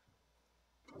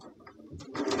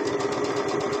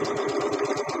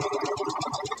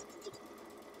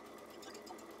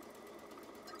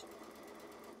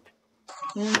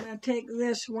 And I'm going to take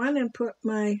this one and put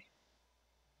my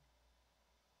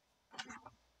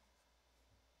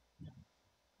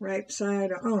right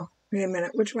side. Oh, Wait a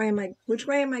minute, which way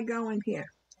am I going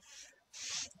here?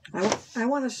 I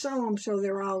want to sew them so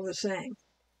they're all the same.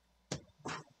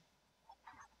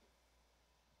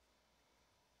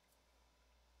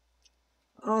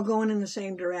 All going in the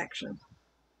same direction.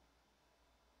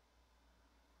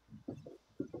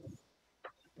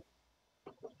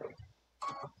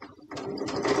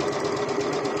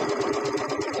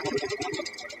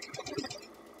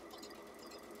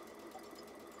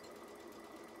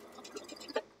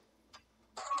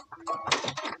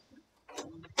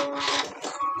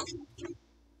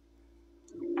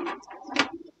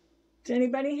 Does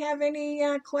anybody have any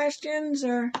questions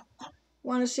or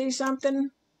want to see something?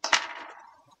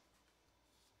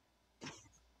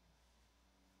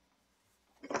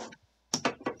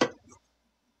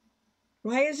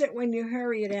 Why is it when you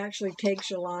hurry it actually takes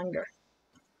you longer?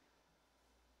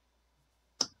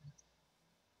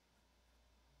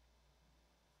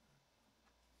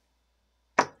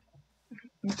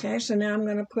 Okay, so now I'm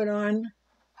going to put on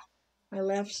my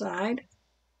left side.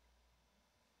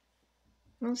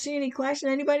 I don't see any question.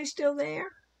 Anybody still there?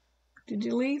 Did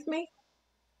you leave me?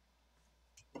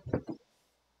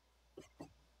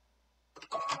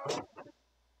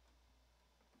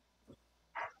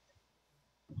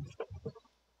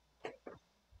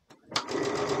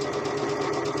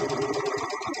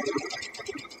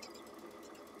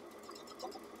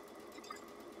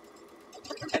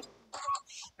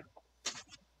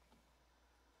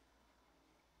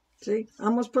 See, I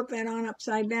almost put that on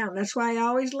upside down. That's why I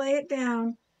always lay it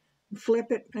down, flip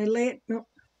it. I lay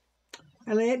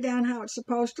it down how it's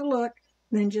supposed to look,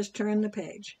 and then just turn the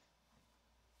page.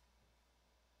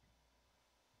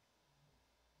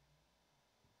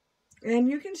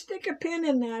 And you can stick a pin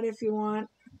in that if you want.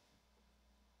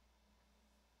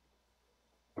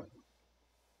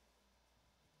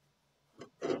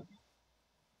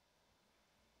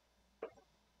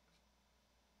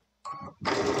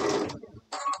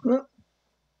 Whoop.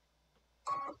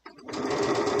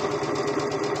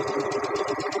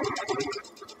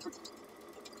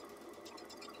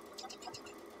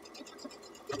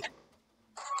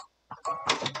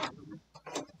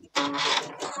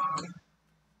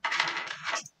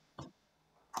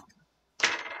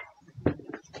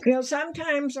 You know,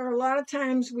 sometimes or a lot of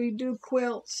times we do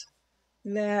quilts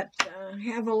that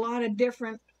have a lot of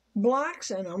different blocks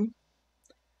in them.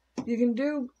 You can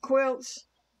do quilts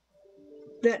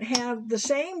that have the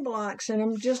same blocks in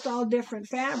them, just all different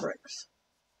fabrics.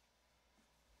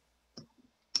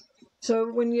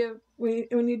 So when you're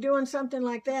doing something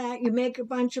like that, you make a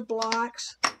bunch of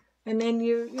blocks, and then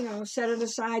you set it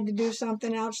aside to do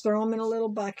something else. Throw them in a little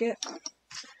bucket.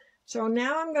 So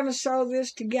now I'm going to sew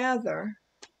this together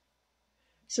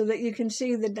so that you can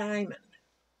see the diamond.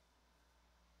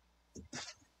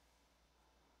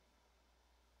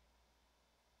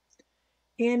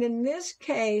 And in this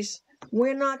case,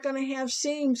 we're not going to have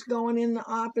seams going in the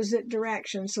opposite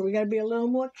direction, so we got to be a little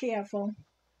more careful.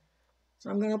 So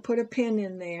I'm going to put a pin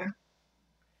in there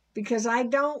because I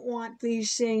don't want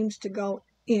these seams to go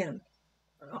in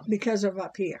because of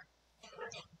up here.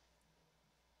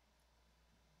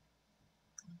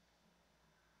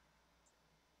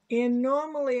 And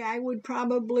normally I would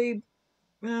probably,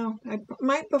 well, I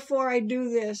might before I do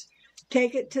this,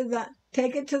 take it to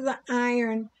the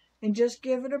iron and just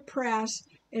give it a press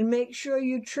and make sure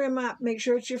you trim up. Make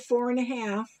sure it's your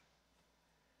 4.5.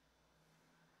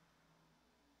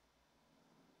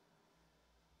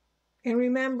 And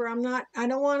remember, I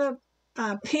don't want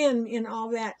to pin in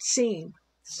all that seam.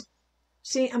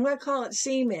 See, I'm going to call it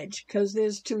seamage because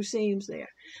there's 2 seams there.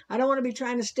 I don't want to be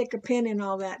trying to stick a pin in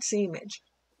all that seamage.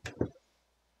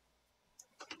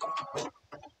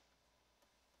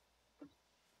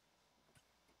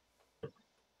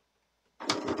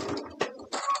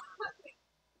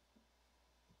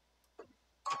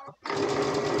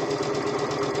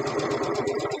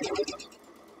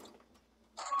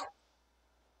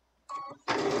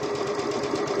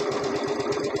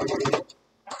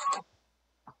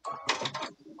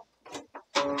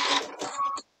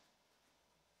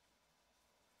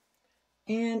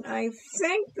 And I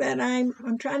think that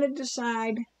I'm trying to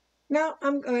decide. No,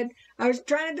 I'm good. I was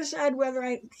trying to decide whether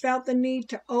I felt the need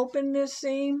to open this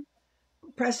seam,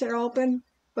 press it open,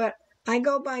 but I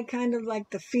go by kind of like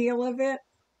the feel of it.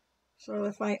 So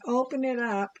if I open it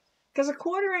up, because a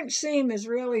 1/4 inch seam is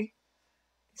really,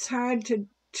 it's hard to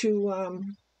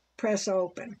press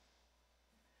open.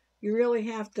 You really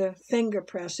have to finger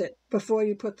press it before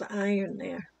you put the iron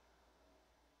there.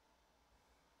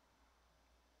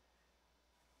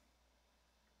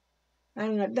 I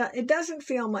don't know, it doesn't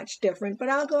feel much different, but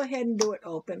I'll go ahead and do it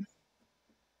open.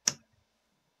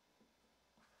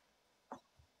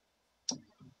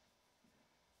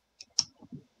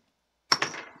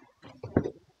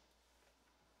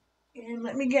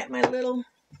 let me get my little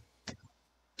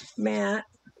mat.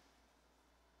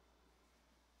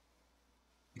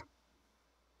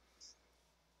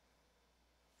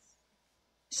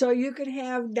 So you could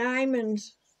have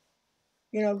diamonds,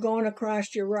 you know, going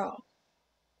across your row.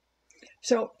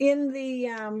 So in the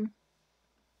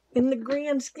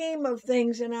grand scheme of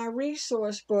things in our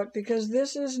resource book, because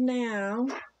this is now,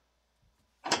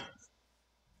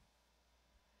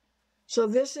 so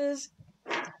this is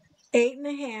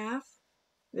 8.5,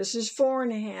 this is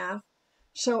 4.5.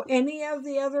 So any of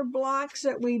the other blocks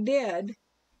that we did,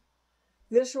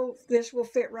 this will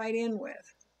fit right in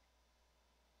with.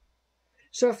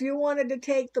 So if you wanted to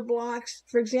take the blocks,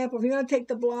 for example, if you want to take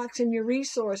the blocks in your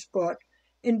resource book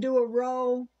and do a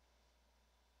row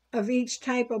of each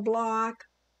type of block,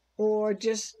 or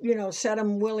just, you know, set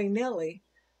them willy-nilly,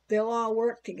 they'll all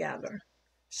work together.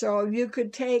 So you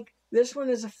could take, this one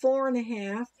is a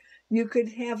 4.5. You could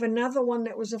have another one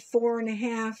that was a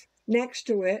 4.5 next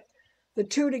to it. The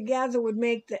two together would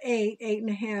make the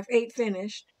 8.5, 8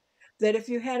 finished. That if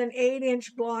you had an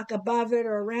 8-inch block above it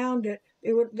or around it,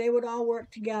 they would all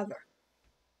work together.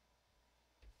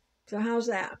 So how's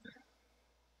that?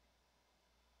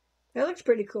 That looks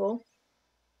pretty cool.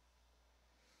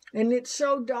 And it's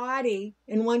so dotty,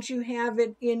 and once you have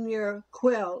it in your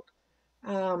quilt,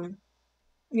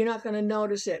 you're not going to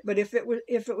notice it. But if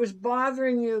it was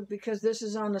bothering you because this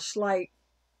is on a slight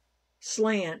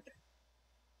slant,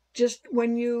 just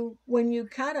when you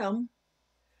cut them,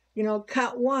 you know,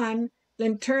 cut one,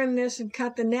 then turn this and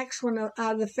cut the next one out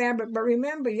of the fabric. But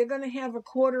remember, you're going to have a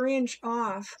 1/4 inch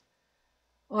off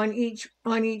on each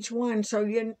one, so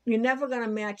you're never going to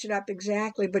match it up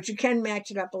exactly, but you can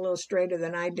match it up a little straighter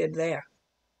than I did there.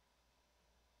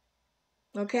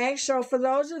 Okay, so for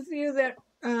those of you that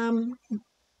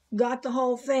got the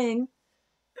whole thing,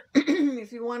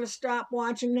 if you want to stop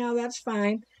watching now, that's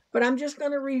fine. But I'm just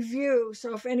going to review,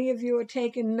 so if any of you are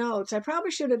taking notes, I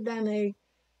probably should have done a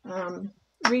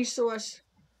resource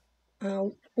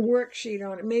worksheet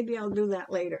on it. Maybe I'll do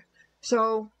that later.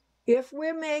 So if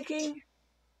we're making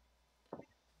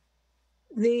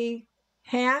the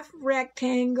half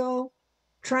rectangle,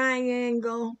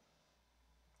 triangle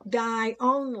die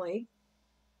only,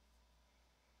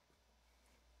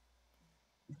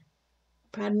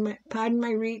 pardon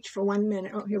my reach for 1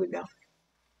 minute. Oh, here we go.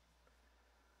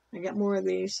 I got more of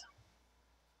these.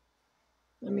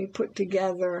 Let me put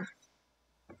together,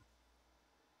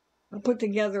 I'll put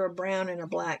together a brown and a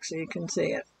black so you can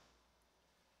see it.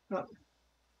 Oh,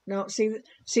 no, see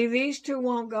these two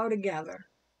won't go together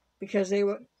because they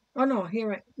were, oh no,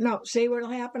 here, no, see what'll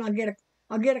happen?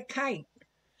 I'll get a kite.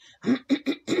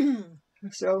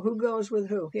 So who goes with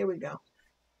who? Here we go.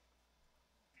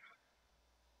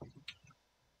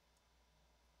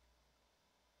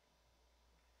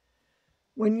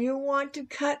 When you want to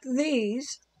cut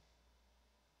these,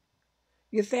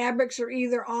 your fabrics are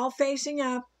either all facing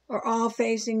up or all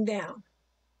facing down.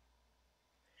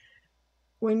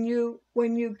 When you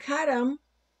cut them,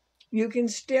 you can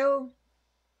still,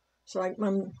 so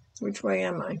which way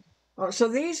am I? Oh, so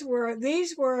these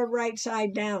were right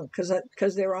side down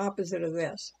because they're opposite of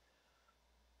this.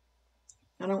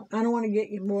 I don't want to get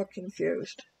you more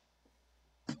confused.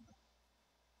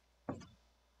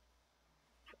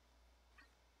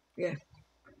 Yeah,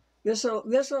 this will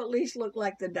at least look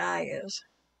like the die is.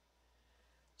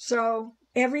 So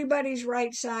everybody's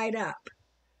right side up,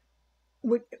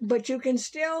 but you can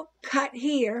still cut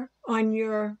here on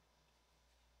your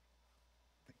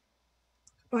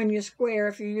square.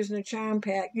 If you're using a charm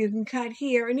pack, you can cut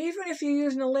here, and even if you're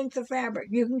using a length of fabric,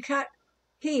 you can cut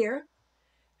here,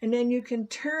 and then you can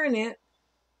turn it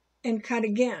and cut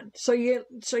again. So you're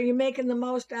making the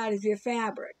most out of your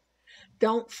fabric.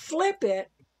 Don't flip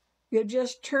it, you're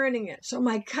just turning it. So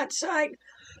my cut side,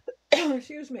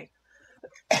 excuse me.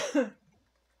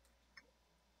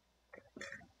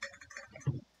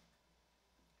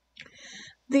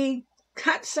 The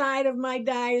cut side of my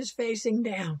die is facing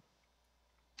down.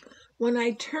 When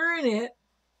I turn it,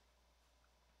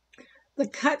 the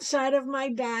cut side of my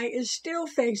die is still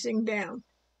facing down.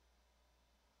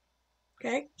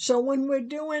 Okay, so when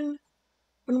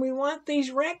we want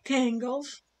these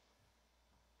rectangles,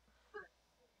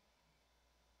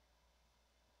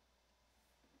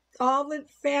 all the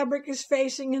fabric is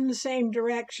facing in the same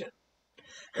direction.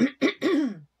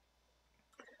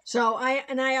 So I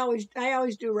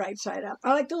always do right side up.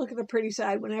 I like to look at the pretty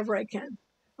side whenever I can.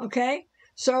 Okay,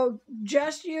 so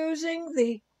just using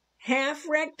the half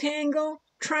rectangle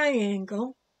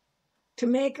triangle to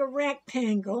make a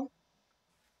rectangle.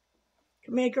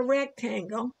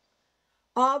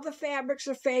 All the fabrics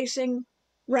are facing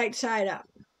right side up.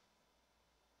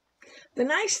 The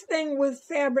nice thing with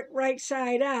fabric right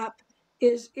side up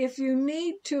is if you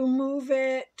need to move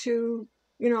it to,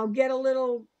 get a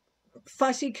little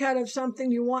fussy cut of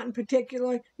something you want in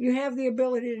particular, you have the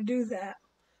ability to do that.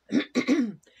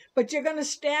 But you're going to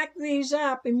stack these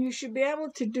up, and you should be able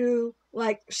to do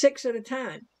like 6 at a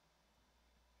time.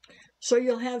 So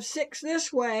you'll have 6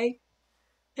 this way,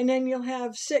 and then you'll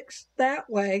have 6 that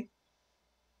way.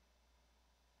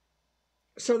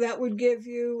 So that would give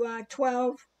you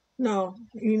 12. No,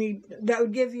 that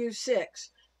would give you 6,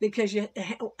 because a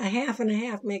half and a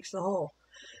half makes the whole.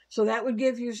 So that would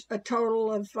give you a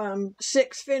total of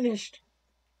 6 finished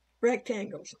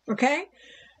rectangles. Okay?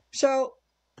 So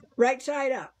right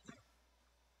side up.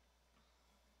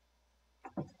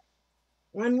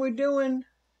 When we're doing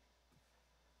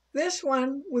this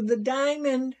one with the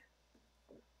diamond,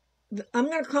 I'm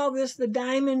going to call this the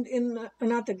diamond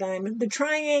the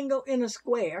triangle in a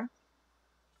square.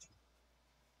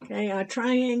 Okay, a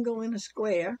triangle in a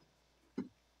square.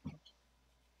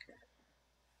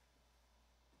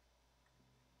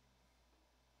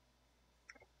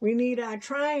 We need our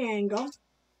triangle.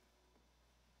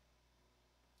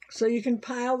 So you can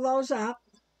pile those up.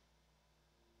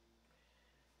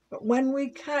 But when we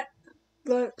cut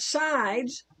the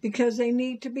sides, because they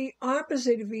need to be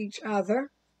opposite of each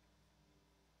other,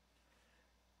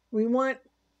 we want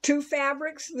 2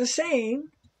 fabrics the same,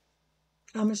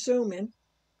 I'm assuming.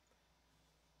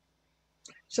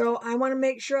 So I want to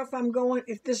make sure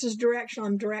if this is directional,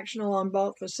 I'm directional on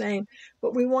both the same.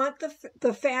 But we want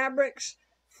the fabrics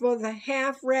for the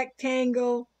half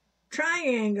rectangle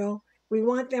triangle, we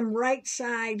want them right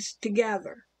sides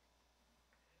together.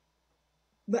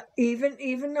 But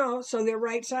even though, so they're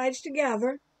right sides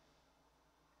together,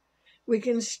 we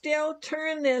can still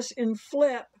turn this and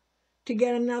flip to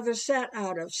get another set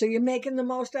out of. So you're making the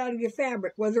most out of your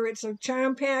fabric, whether it's a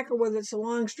charm pack or whether it's a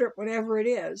long strip, whatever it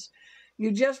is.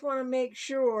 You just want to make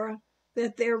sure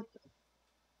that they're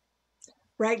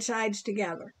right sides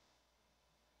together,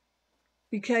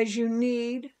 because you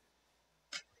need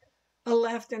a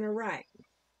left and a right.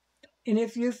 And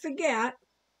if you forget,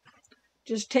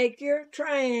 just take your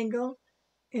triangle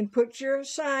and put your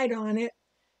side on it,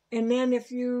 and then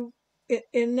if you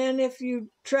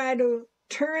try to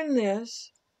turn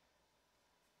this,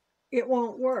 it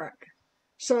won't work.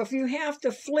 So if you have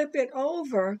to flip it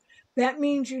over, that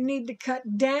means you need to cut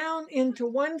down into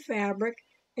one fabric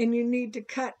and you need to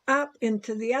cut up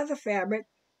into the other fabric,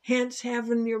 hence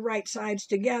having your right sides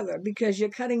together, because you're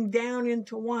cutting down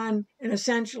into one and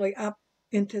essentially up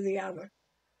into the other.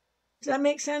 Does that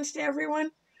make sense to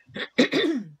everyone?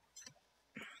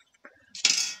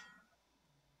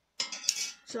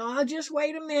 So I'll just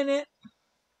wait a minute,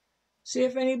 see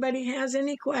if anybody has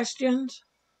any questions.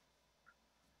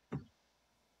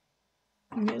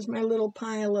 And here's my little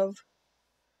pile of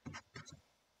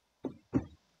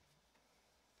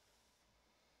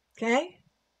okay,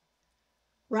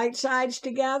 right sides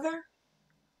together,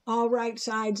 all right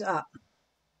sides up.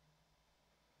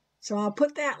 So I'll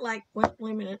put that like, wait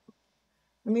a minute.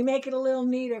 Let me make it a little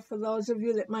neater for those of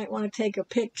you that might want to take a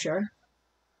picture.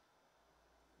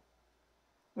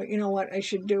 But you know what? I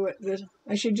should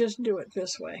just do it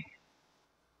this way.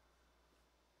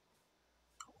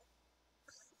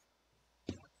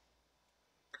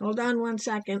 Hold on one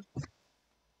second.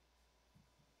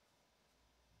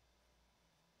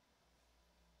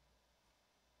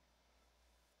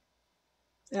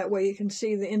 That way you can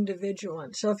see the individual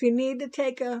one. So if you need to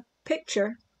take a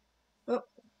picture, oh,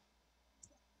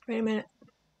 wait a minute.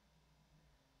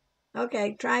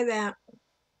 Okay, try that.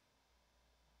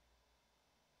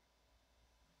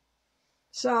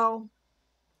 So,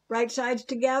 right sides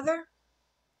together,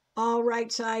 all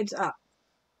right sides up.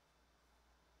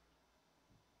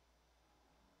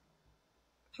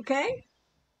 Okay?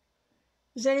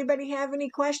 Does anybody have any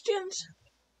questions?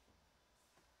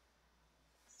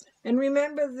 And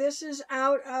remember, this is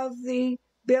out of the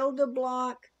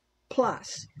Build-A-Block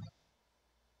Plus.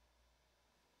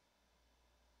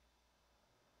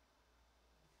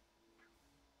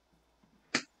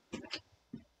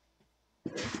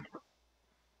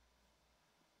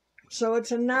 So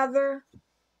it's another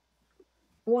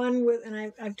one with,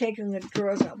 and I've taken the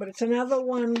drawers out, but it's another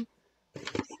one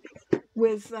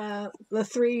with the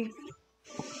three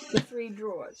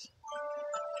drawers.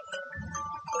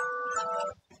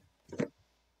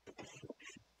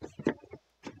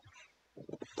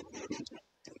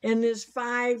 And there's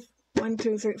 4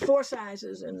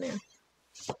 sizes in there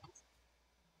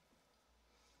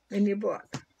in your book.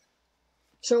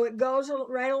 So it goes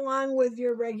right along with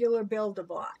your regular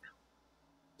Build-A-Block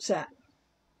set.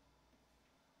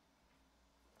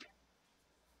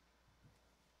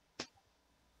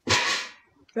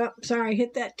 Oh, sorry,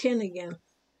 hit that tin again.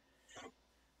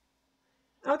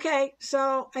 Okay,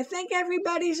 so I think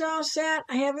everybody's all set.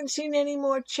 I haven't seen any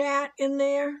more chat in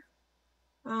there.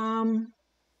 Unless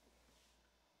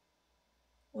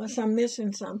I'm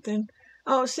missing something.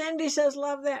 Oh, Cindy says,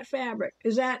 love that fabric.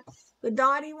 Is that the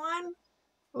dotty one?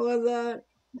 Or the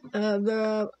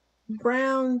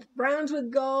browns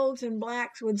with golds and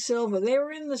blacks with silver? They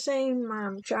were in the same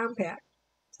charm pack.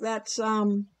 That's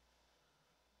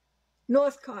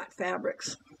Northcott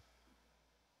Fabrics.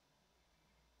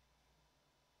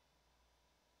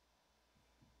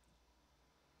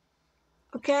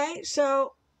 Okay,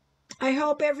 so I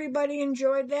hope everybody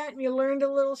enjoyed that and you learned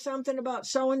a little something about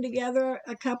sewing together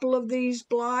a couple of these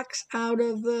blocks out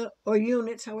of the, or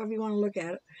units, however you want to look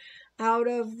at it, out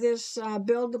of this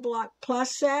Build the Block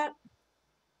Plus set.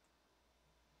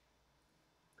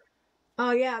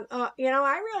 Oh, yeah. You know,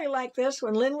 I really like this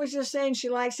one. Lynn was just saying she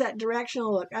likes that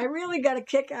directional look. I really got a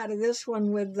kick out of this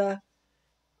one with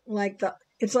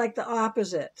it's like the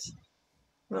opposites.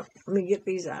 Well, let me get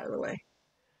these out of the way.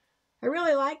 I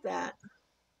really like that.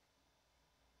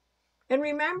 And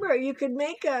remember, you could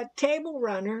make a table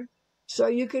runner. So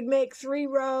you could make 3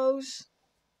 rows.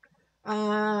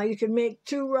 You could make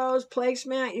 2 rows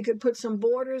placemat. You could put some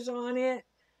borders on it.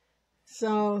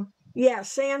 So, yeah,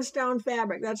 sandstone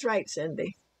fabric. That's right,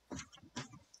 Cindy.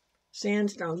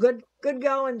 Sandstone. Good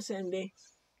going, Cindy.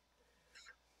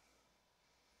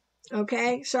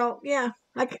 Okay, so, yeah,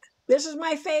 this is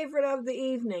my favorite of the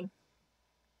evening.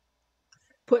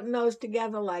 Putting those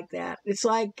together like that. It's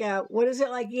like, what is it,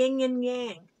 like yin and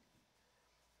yang?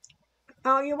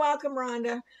 Oh, you're welcome,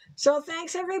 Rhonda. So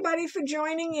thanks, everybody, for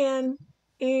joining in.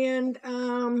 And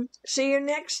see you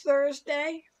next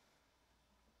Thursday,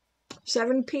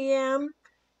 7 p.m.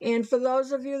 And for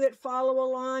those of you that follow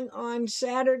along on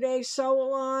Saturday Sew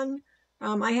Along,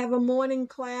 I have a morning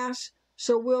class.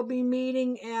 So we'll be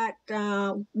meeting at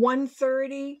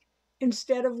 1:30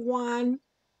 instead of 1.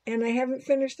 And I haven't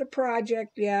finished the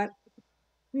project yet.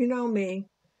 You know me.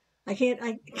 I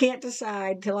can't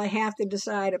decide till I have to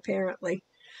decide, apparently.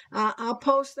 I'll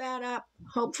post that up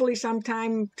hopefully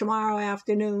sometime tomorrow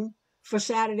afternoon for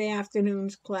Saturday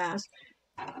afternoon's class.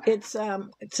 I think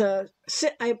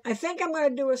I'm going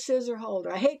to do a scissor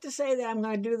holder. I hate to say that I'm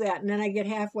going to do that, and then I get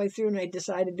halfway through and I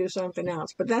decide to do something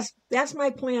else. But that's my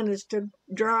plan, is to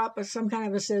draw up some kind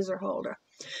of a scissor holder.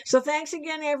 So thanks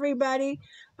again, everybody.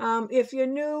 If you're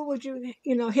new, would you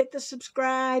hit the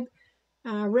subscribe,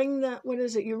 ring the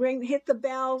hit the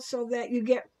bell so that you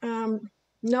get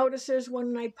notices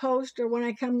when I post or when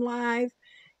I come live,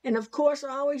 and of course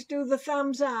always do the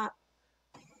thumbs up.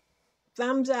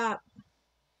 Thumbs up.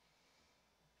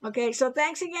 Okay, so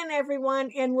thanks again, everyone,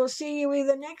 and we'll see you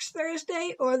either next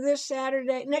Thursday or this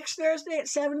Saturday. Next Thursday at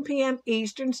 7 p.m.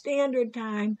 Eastern Standard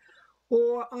Time,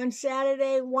 or on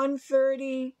Saturday,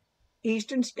 1:30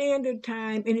 Eastern Standard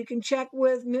Time. And you can check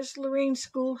with Miss Loreens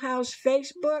Schoolhouse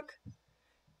Facebook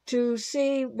to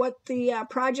see what the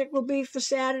project will be for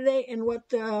Saturday and what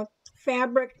the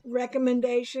fabric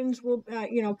recommendations will,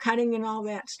 cutting and all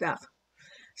that stuff.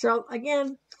 So,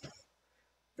 again,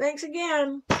 thanks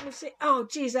again. Let me see. Oh,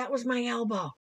 geez, that was my elbow.